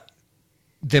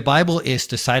 The Bible is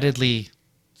decidedly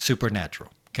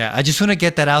supernatural. Okay, I just want to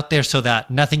get that out there so that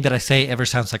nothing that I say ever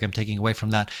sounds like I'm taking away from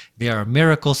that. There are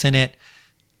miracles in it.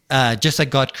 Just like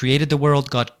God created the world,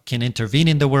 God can intervene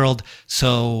in the world.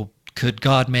 So could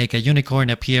God make a unicorn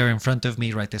appear in front of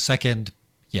me right this second?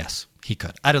 Yes, he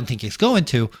could. I don't think he's going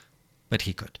to, but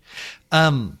he could.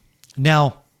 Some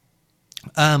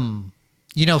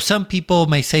people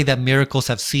may say that miracles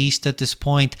have ceased at this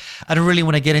point. I don't really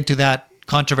want to get into that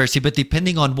controversy, but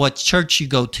depending on what church you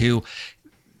go to,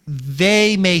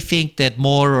 they may think that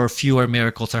more or fewer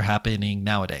miracles are happening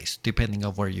nowadays, depending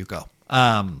on where you go.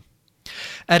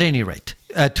 At any rate,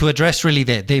 to address really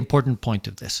the important point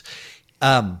of this,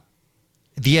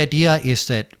 the idea is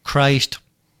that Christ,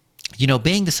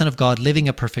 being the Son of God, living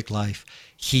a perfect life,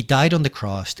 he died on the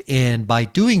cross, and by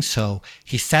doing so,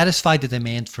 he satisfied the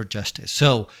demand for justice.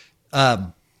 So,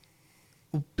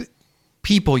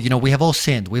 people, we have all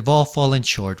sinned, we've all fallen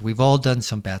short, we've all done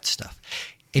some bad stuff.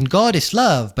 And God is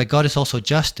love, but God is also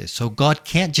justice. So God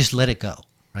can't just let it go,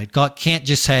 right? God can't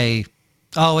just say,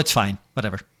 oh, it's fine,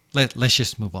 whatever. Let's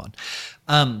just move on.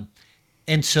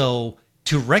 And so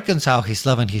to reconcile his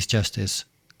love and his justice,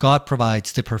 God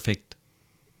provides the perfect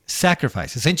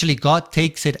sacrifice. Essentially, God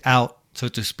takes it out, so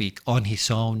to speak, on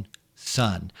his own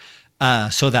son.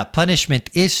 So that punishment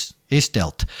is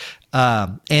dealt.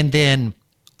 And then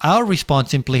our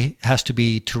response simply has to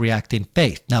be to react in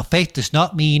faith. Now, faith does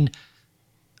not mean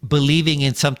believing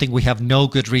in something we have no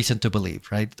good reason to believe,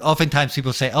 right? Oftentimes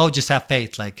people say, oh, just have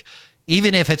faith. Like,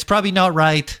 even if it's probably not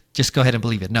right, just go ahead and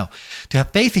believe it. No, to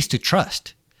have faith is to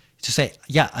trust. To say,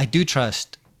 yeah, I do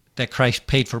trust that Christ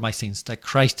paid for my sins, that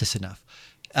Christ is enough,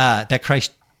 that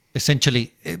Christ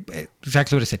essentially,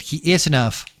 exactly what I said, he is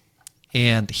enough,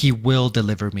 and he will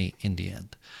deliver me in the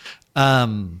end.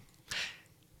 And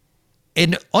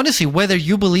honestly, whether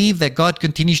you believe that God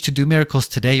continues to do miracles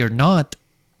today or not,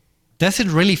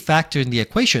 doesn't really factor in the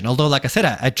equation. Although, like I said,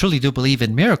 I truly do believe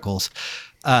in miracles.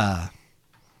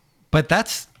 But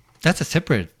that's a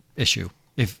separate issue,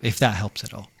 if that helps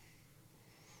at all.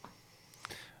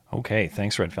 Okay,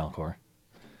 thanks, Red Falcor.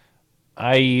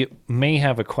 I may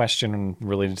have a question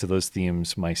related to those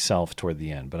themes myself toward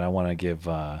the end, but I want to give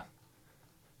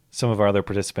some of our other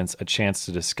participants a chance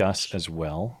to discuss as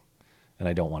well, and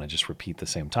I don't want to just repeat the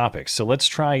same topics. So let's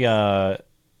try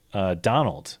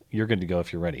Donald. You're good to go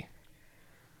if you're ready.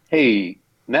 Hey,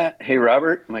 Matt. Hey,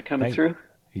 Robert. Am I coming through?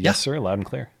 Yes, sir. Loud and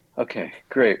clear. Okay,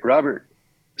 great. Robert,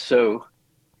 so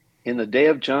in the day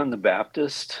of John the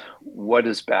Baptist, what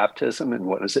is baptism and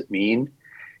what does it mean?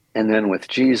 And then with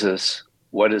Jesus,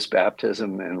 what is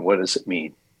baptism and what does it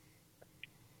mean?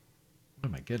 Oh,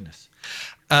 my goodness.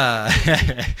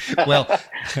 Well,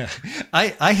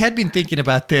 I had been thinking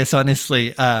about this,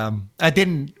 honestly. I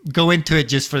didn't go into it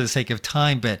just for the sake of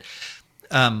time, but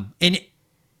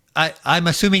I'm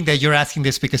assuming that you're asking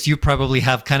this because you probably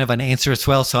have kind of an answer as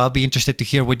well. So I'll be interested to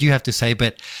hear what you have to say.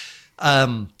 But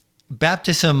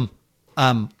baptism,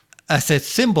 as a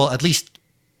symbol, at least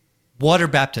water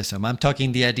baptism. I'm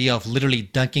talking the idea of literally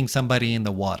dunking somebody in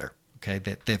the water. Okay,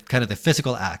 the kind of the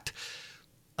physical act.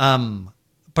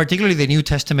 Particularly the New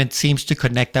Testament seems to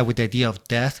connect that with the idea of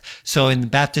death. So in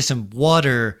baptism,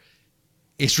 water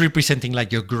is representing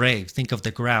like your grave. Think of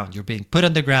the ground. You're being put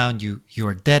on the ground. You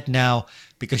are dead now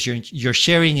because you're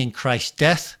sharing in Christ's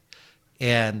death.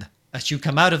 And as you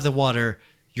come out of the water,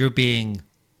 you're being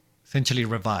essentially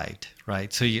revived,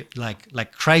 right? So you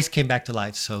like Christ came back to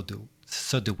life, so do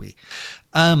we.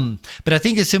 But I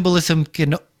think the symbolism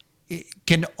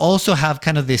can also have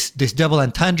kind of this double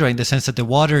entendre in the sense that the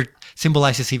water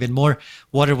symbolizes even more.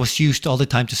 Water was used all the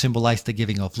time to symbolize the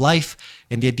giving of life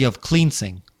and the idea of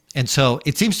cleansing. And so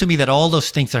it seems to me that all those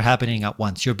things are happening at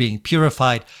once. You're being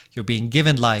purified, you're being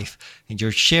given life, and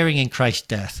you're sharing in Christ's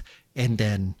death, and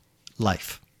then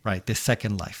life, right? This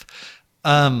second life.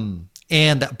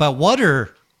 But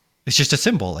water is just a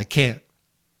symbol. It can't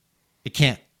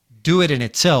do it in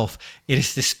itself. It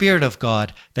is the Spirit of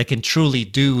God that can truly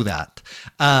do that.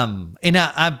 And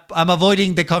I'm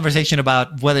avoiding the conversation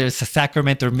about whether it's a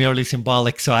sacrament or merely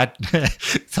symbolic. So I'm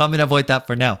going to avoid that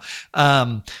for now.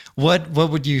 What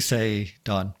would you say,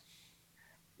 Don?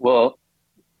 Well,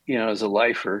 as a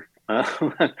lifer,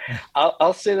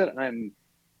 I'll say that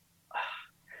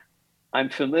I'm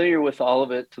familiar with all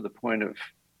of it to the point of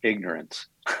ignorance.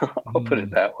 I'll put it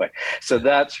that way. So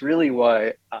that's really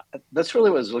why. That's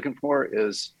really what I was looking for.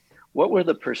 Is what was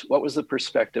the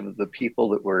perspective of the people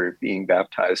that were being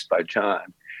baptized by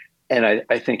John? And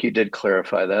I think you did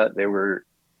clarify that they were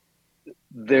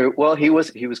there. Well, he was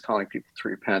calling people to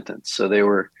repentance. So they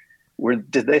were.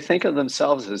 Did they think of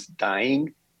themselves as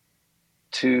dying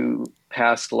to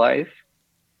past life?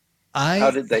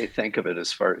 How did they think of it,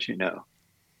 as far as you know?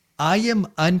 I am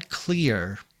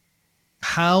unclear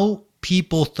how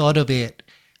people thought of it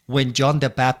when John the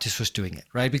Baptist was doing it,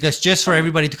 right? Because just for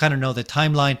everybody to kind of know the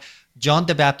timeline, John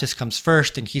the Baptist comes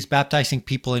first and he's baptizing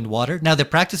people in water. Now, the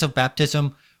practice of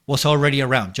baptism was already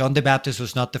around. John the Baptist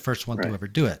was not the first one to ever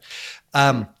do it.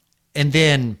 And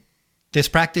then this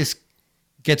practice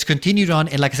gets continued on.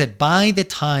 And like I said, by the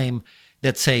time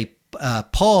that, say,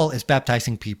 Paul is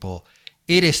baptizing people,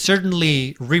 it is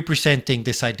certainly representing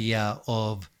this idea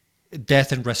of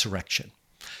death and resurrection.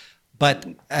 But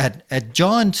at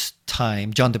John's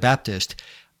time, John the Baptist,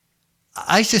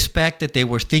 I suspect that they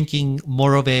were thinking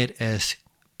more of it as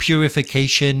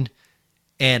purification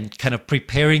and kind of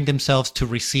preparing themselves to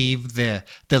receive the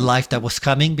life that was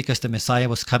coming because the Messiah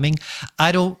was coming.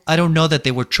 I don't know that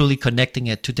they were truly connecting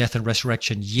it to death and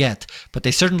resurrection yet, but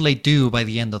they certainly do by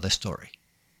the end of the story.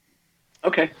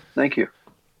 Okay, thank you.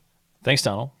 Thanks,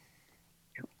 Donald.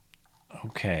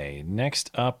 Okay,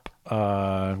 next up,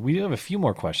 we do have a few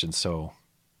more questions, so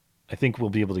I think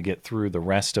we'll be able to get through the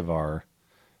rest of our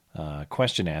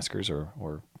question askers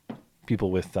or people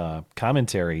with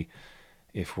commentary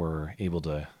if we're able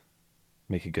to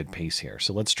make a good pace here.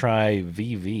 So let's try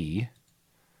VV.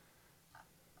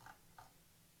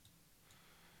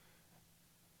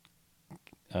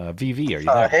 VV, are you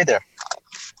there? Hey there.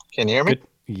 Can you hear me? Good.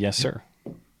 Yes, sir.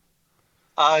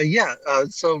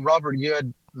 So, Robert, you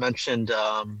had mentioned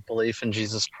belief in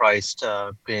Jesus Christ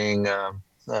being,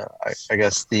 I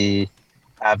guess, the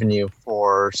avenue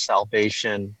for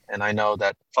salvation. And I know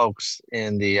that folks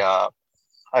in the,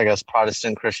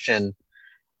 Protestant Christian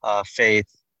faith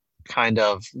kind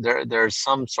of, there's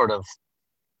some sort of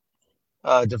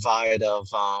divide of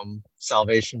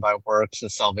salvation by works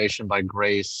and salvation by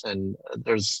grace. And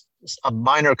there's a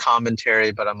minor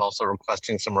commentary, but I'm also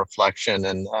requesting some reflection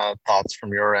and thoughts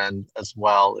from your end as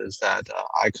well, is that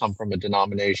I come from a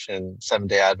denomination,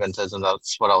 Seventh-day Adventism.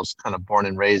 That's what I was kind of born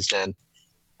and raised in.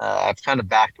 I've kind of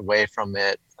backed away from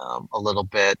it a little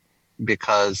bit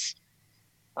because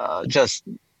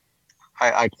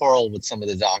I quarrel with some of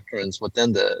the doctrines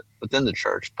within the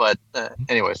church. But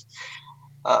anyways,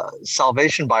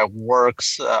 salvation by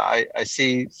works, I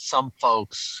see some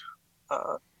folks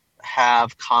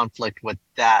have conflict with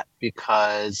that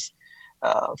because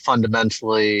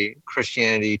fundamentally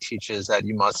Christianity teaches that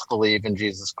you must believe in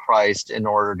Jesus Christ in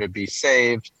order to be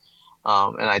saved.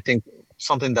 And I think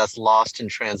something that's lost in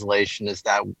translation is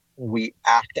that we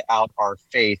act out our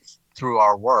faith through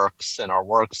our works, and our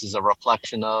works is a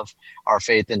reflection of our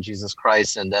faith in Jesus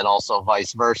Christ, and then also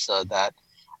vice versa, that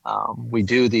we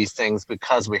do these things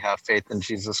because we have faith in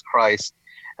Jesus Christ.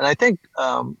 And I think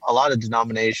a lot of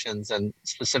denominations, and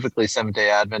specifically Seventh-day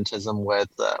Adventism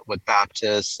with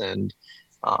Baptists and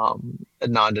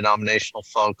non-denominational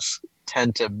folks,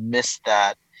 tend to miss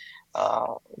that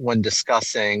when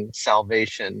discussing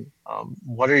salvation.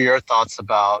 What are your thoughts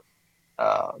about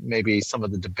maybe some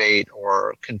of the debate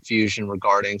or confusion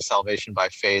regarding salvation by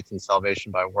faith and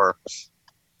salvation by works.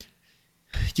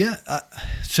 Yeah.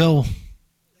 So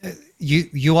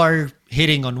you are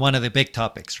hitting on one of the big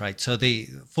topics, right? So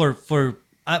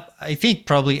I think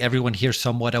probably everyone here is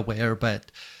somewhat aware,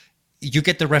 but you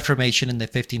get the Reformation in the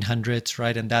 1500s,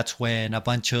 right? And that's when a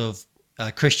bunch of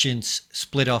Christians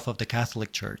split off of the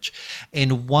Catholic Church.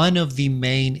 And one of the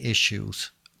main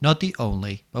issues, not the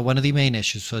only, but one of the main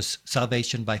issues was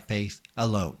salvation by faith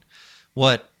alone,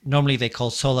 what normally they call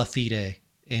sola fide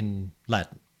in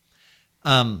Latin.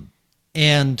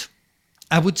 And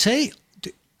I would say,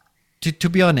 to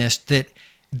be honest, that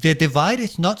the divide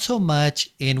is not so much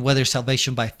in whether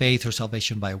salvation by faith or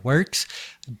salvation by works,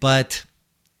 but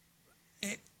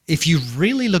if you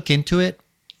really look into it,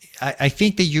 I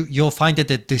think that you'll find that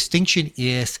the distinction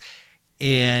is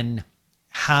in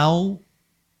how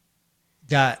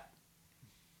that,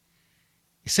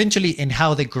 essentially in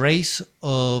how the grace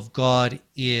of God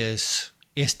is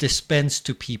dispensed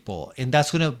to people, and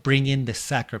that's going to bring in the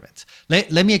sacraments.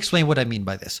 Let me explain what I mean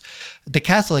by this. The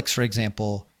Catholics, for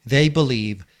example, they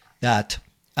believe that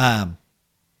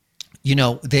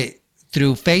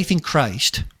through faith in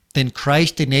Christ, then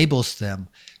Christ enables them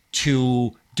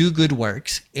to do good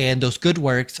works, and those good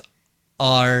works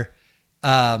are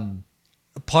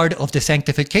part of the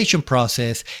sanctification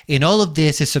process, and all of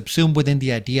this is subsumed within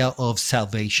the idea of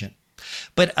salvation.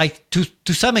 But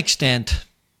to some extent,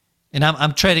 and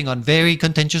I'm treading on very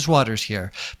contentious waters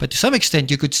here, but to some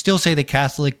extent, you could still say the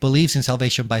Catholic believes in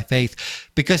salvation by faith,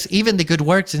 because even the good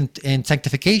works and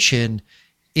sanctification,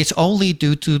 it's only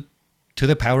due to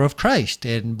the power of Christ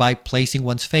and by placing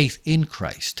one's faith in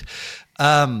Christ.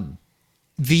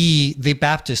 The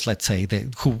Baptist, let's say,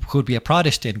 who would be a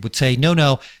Protestant, would say,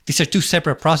 no, these are two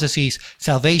separate processes.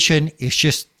 Salvation is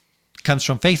just comes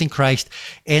from faith in Christ,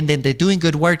 and then the doing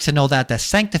good works and all that, the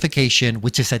sanctification,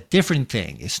 which is a different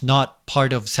thing, is not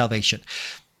part of salvation.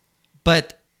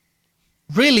 But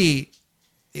really,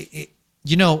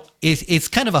 it's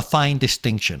kind of a fine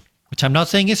distinction, which I'm not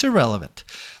saying is irrelevant.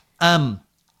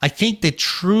 I think the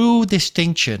true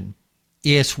distinction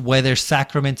is whether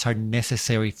sacraments are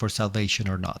necessary for salvation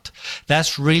or not.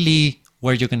 That's really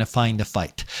where you're going to find the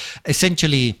fight.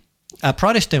 Essentially, a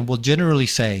Protestant will generally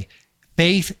say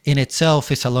faith in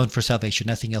itself is alone for salvation.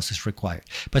 Nothing else is required.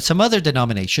 But some other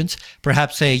denominations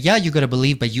perhaps say, yeah, you got to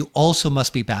believe, but you also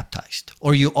must be baptized,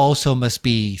 or you also must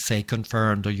be, say,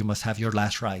 confirmed, or you must have your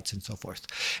last rites and so forth.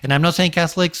 And I'm not saying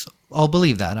Catholics all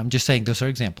believe that. I'm just saying those are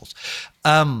examples.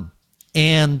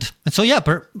 And so, yeah,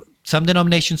 some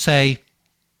denominations say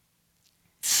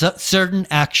certain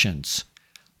actions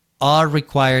are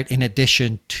required in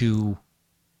addition to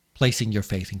placing your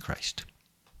faith in Christ.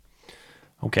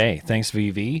 Okay, thanks,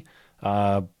 VV.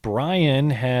 Brian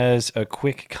has a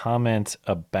quick comment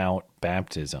about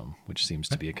baptism, which seems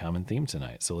to be a common theme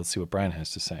tonight. So let's see what Brian has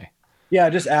to say. Yeah,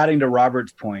 just adding to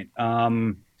Robert's point.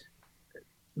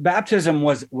 Baptism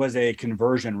was a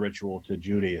conversion ritual to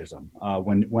Judaism.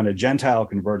 When a Gentile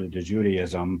converted to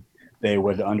Judaism, they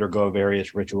would undergo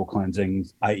various ritual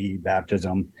cleansings, i.e.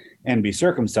 baptism, and be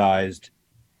circumcised.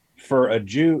 For a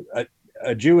Jew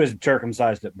is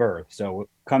circumcised at birth. So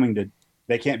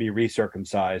they can't be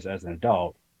recircumcised as an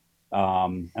adult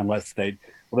unless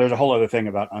there's a whole other thing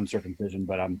about uncircumcision,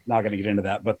 but I'm not going to get into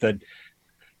that. But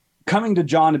coming to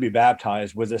John to be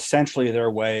baptized was essentially their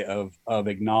way of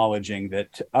acknowledging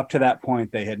that up to that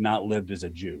point, they had not lived as a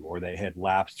Jew, or they had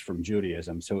lapsed from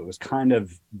Judaism. So it was kind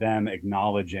of them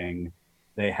acknowledging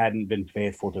they hadn't been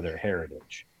faithful to their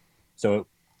heritage. So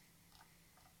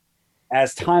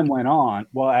as time went on,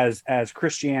 as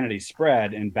Christianity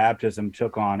spread and baptism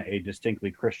took on a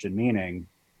distinctly Christian meaning,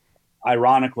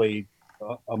 ironically,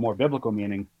 a more biblical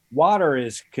meaning, water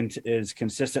is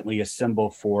consistently a symbol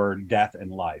for death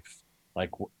and life.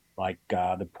 Like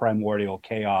the primordial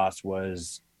chaos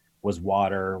was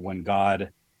water. When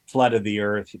God flooded the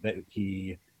earth, that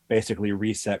he basically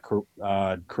reset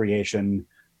creation.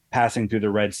 Passing through the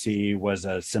Red Sea was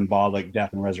a symbolic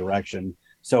death and resurrection.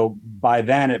 So by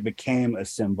then it became a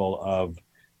symbol of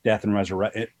death and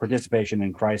participation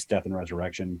in Christ's death and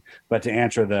resurrection. But to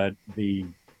answer the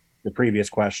previous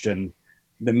question,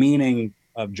 the meaning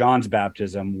of John's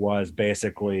baptism was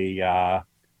basically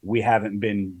we haven't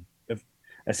been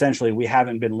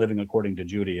living according to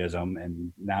Judaism,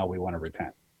 and now we want to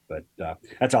repent. But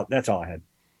that's all I had.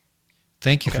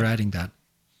 Thank you for adding that.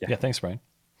 Yeah, thanks, Brian.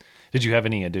 Did you have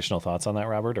any additional thoughts on that,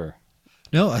 Robert? Or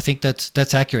no, I think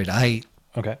that's accurate. I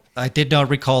did not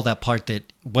recall that part,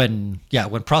 that when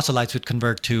proselytes would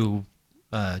convert to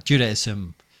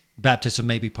Judaism, baptism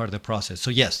may be part of the process.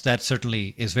 So yes, that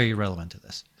certainly is very relevant to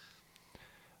this.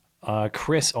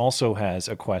 Chris also has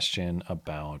a question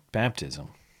about baptism.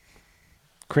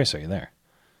 Chris, are you there?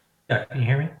 Yeah, can you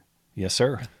hear me? Yes,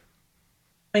 sir.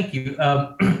 Thank you.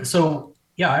 So,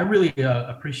 yeah, I really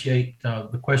appreciate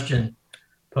the question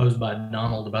posed by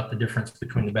Donald about the difference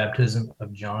between the baptism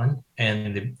of John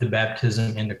and the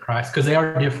baptism into Christ, because they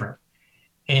are different.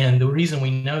 And the reason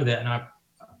we know that, and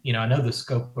I know the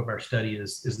scope of our study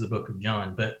is the book of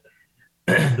John, but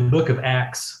the book of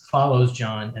Acts follows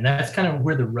John, and that's kind of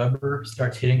where the rubber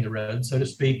starts hitting the road, so to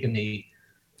speak, in the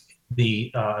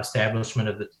establishment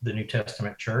of the New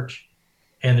Testament church.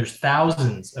 And there's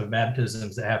thousands of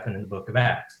baptisms that happen in the book of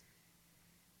Acts.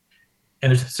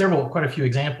 And there's quite a few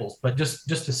examples, but just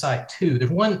to cite two,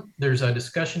 there's a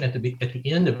discussion at the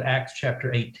end of Acts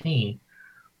chapter 18,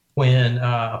 when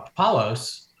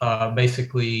Apollos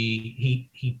basically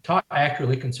he taught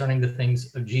accurately concerning the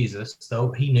things of Jesus,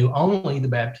 though he knew only the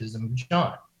baptism of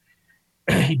John.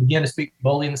 He began to speak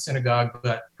boldly in the synagogue,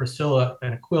 but Priscilla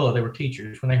and Aquila, they were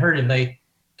teachers. When they heard him, they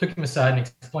took him aside and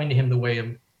explained to him the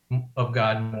way of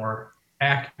God more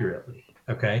accurately.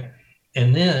 Okay.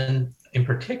 And then in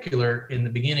particular, in the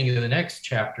beginning of the next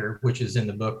chapter, which is in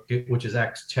the book, which is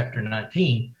Acts chapter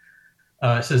 19,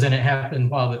 it says, and it happened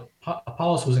while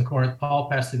Apollos was in Corinth, Paul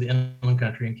passed through the inland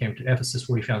country and came to Ephesus,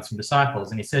 where he found some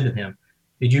disciples. And he said to them,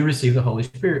 did you receive the Holy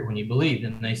Spirit when you believed?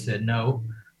 And they said, no,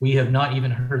 we have not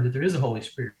even heard that there is a Holy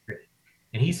Spirit.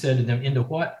 And he said to them, into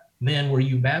what then were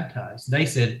you baptized? They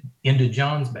said, into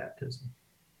John's baptism.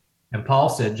 And Paul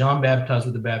said, John baptized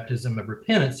with the baptism of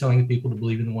repentance, telling the people to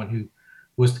believe in the one who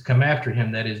was to come after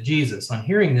him, that is Jesus. On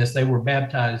hearing this, they were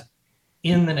baptized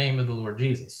in the name of the Lord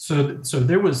Jesus. So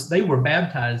they were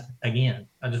baptized again.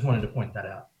 I just wanted to point that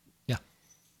out.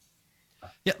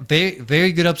 Yeah, very,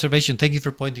 very good observation. Thank you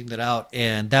for pointing that out.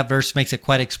 And that verse makes it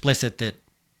quite explicit that,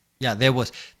 there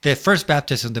was the first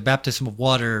baptism, the baptism of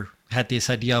water, had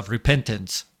this idea of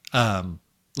repentance,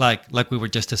 like we were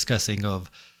just discussing,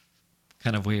 of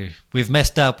kind of we've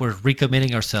messed up, we're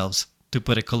recommitting ourselves, to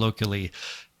put it colloquially,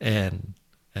 and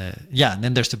and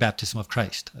then there's the baptism of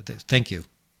Christ. Thank you.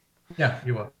 Yeah,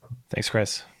 you're welcome. Thanks,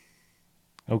 Chris.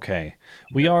 Okay.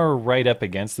 We are right up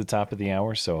against the top of the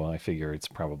hour, so I figure it's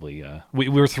probably,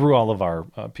 we're through all of our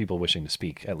people wishing to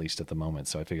speak, at least at the moment,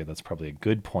 so I figure that's probably a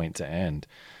good point to end.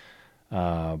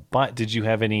 But did you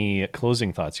have any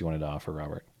closing thoughts you wanted to offer,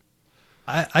 Robert?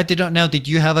 I did not know. Did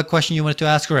you have a question you wanted to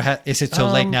ask, or is it so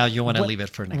late now you want to leave it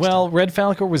for next time? Red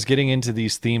Falcor was getting into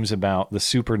these themes about the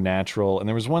supernatural, and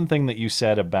there was one thing that you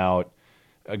said about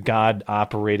God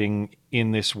operating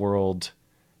in this world,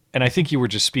 and I think you were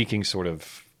just speaking sort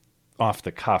of off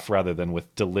the cuff rather than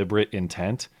with deliberate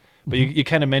intent. But you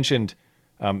kind of mentioned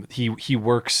he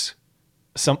works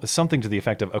something to the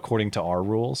effect of according to our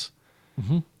rules.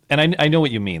 Mm-hmm. And I know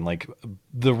what you mean, like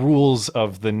the rules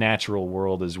of the natural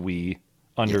world as we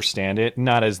understand it,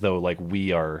 not as though like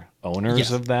we are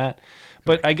owners of that.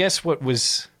 But I guess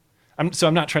I'm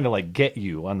not trying to like get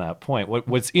you on that point.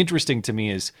 What's interesting to me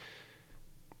is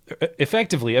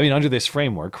effectively, I mean, under this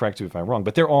framework, correct me if I'm wrong,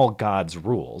 but they're all God's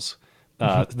rules.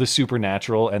 The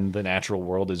supernatural and the natural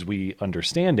world as we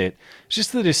understand it. It's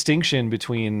just the distinction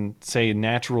between, say,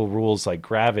 natural rules like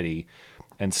gravity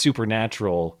and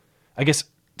supernatural. I guess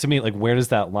to me, like, where does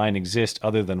that line exist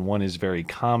other than one is very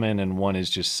common and one is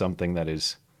just something that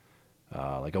is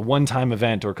like a one-time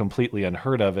event or completely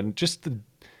unheard of, and just the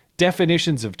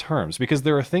definitions of terms, because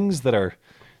there are things that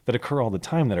occur all the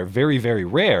time that are very, very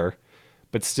rare,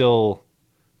 but still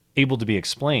able to be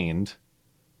explained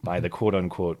by the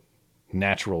quote-unquote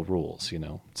natural rules,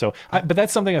 So, but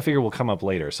that's something I figure will come up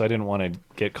later, so I didn't want to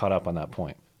get caught up on that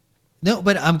point. No,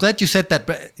 but I'm glad you said that.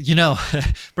 But,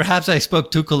 perhaps I spoke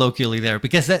too colloquially there,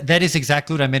 because that is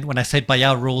exactly what I meant when I said by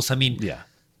our rules. I mean,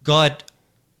 God,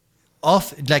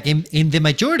 in the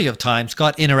majority of times,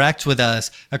 God interacts with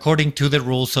us according to the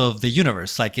rules of the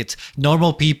universe. Like it's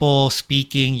normal people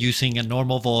speaking, using a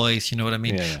normal voice, you know what I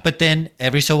mean? Yeah. But then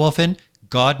every so often,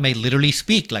 God may literally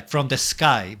speak like from the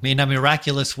sky in a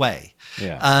miraculous way.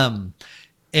 Yeah.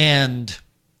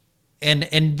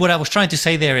 And what I was trying to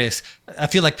say there is, I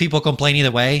feel like people complain either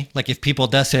way. Like if people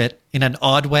does it in an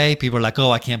odd way, people are like,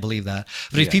 oh, I can't believe that.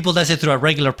 But if people does it through a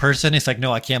regular person, it's like,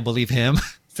 no, I can't believe him.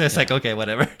 So it's like, okay,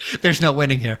 whatever. There's no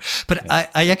winning here. But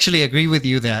I actually agree with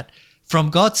you that from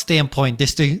God's standpoint,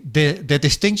 the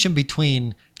distinction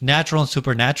between natural and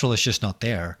supernatural is just not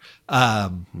there.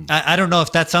 I don't know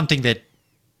if that's something that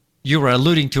you were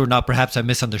alluding to or not. Perhaps I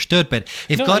misunderstood, but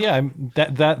if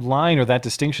that line or that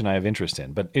distinction I have interest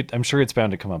in, but I'm sure it's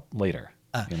bound to come up later.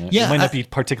 It might not be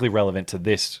particularly relevant to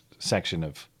this section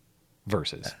of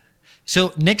verses.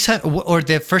 So next time, or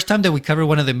the first time that we cover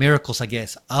one of the miracles, I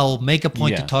guess I'll make a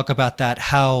point to Yeah. talk about that,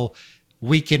 how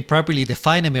we can properly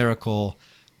define a miracle,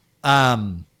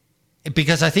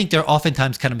 because I think they're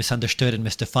oftentimes kind of misunderstood and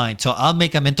misdefined. So I'll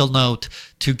make a mental note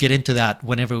to get into that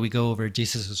whenever we go over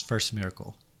Jesus's first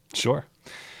miracle. Sure.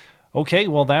 Okay,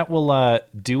 well, that will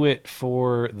do it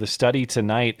for the study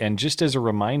tonight. And just as a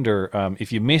reminder,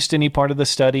 if you missed any part of the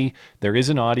study, there is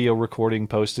an audio recording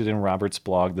posted in Robert's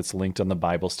blog that's linked on the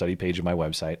Bible study page of my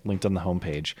website, linked on the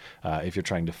homepage if you're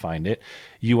trying to find it.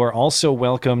 You are also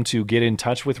welcome to get in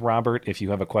touch with Robert if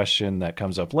you have a question that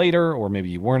comes up later, or maybe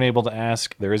you weren't able to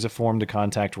ask. There is a form to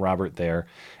contact Robert there.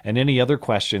 And any other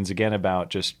questions, again, about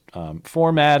just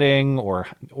formatting or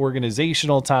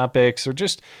organizational topics, or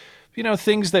just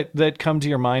things that come to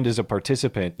your mind as a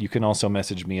participant, you can also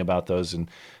message me about those. And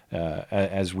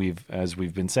as we've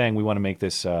been saying, we want to make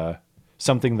this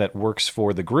something that works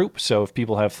for the group. So if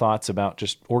people have thoughts about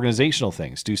just organizational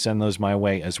things, do send those my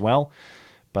way as well.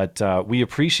 But we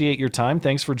appreciate your time.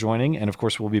 Thanks for joining. And of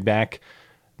course, we'll be back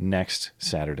next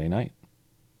Saturday night.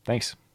 Thanks.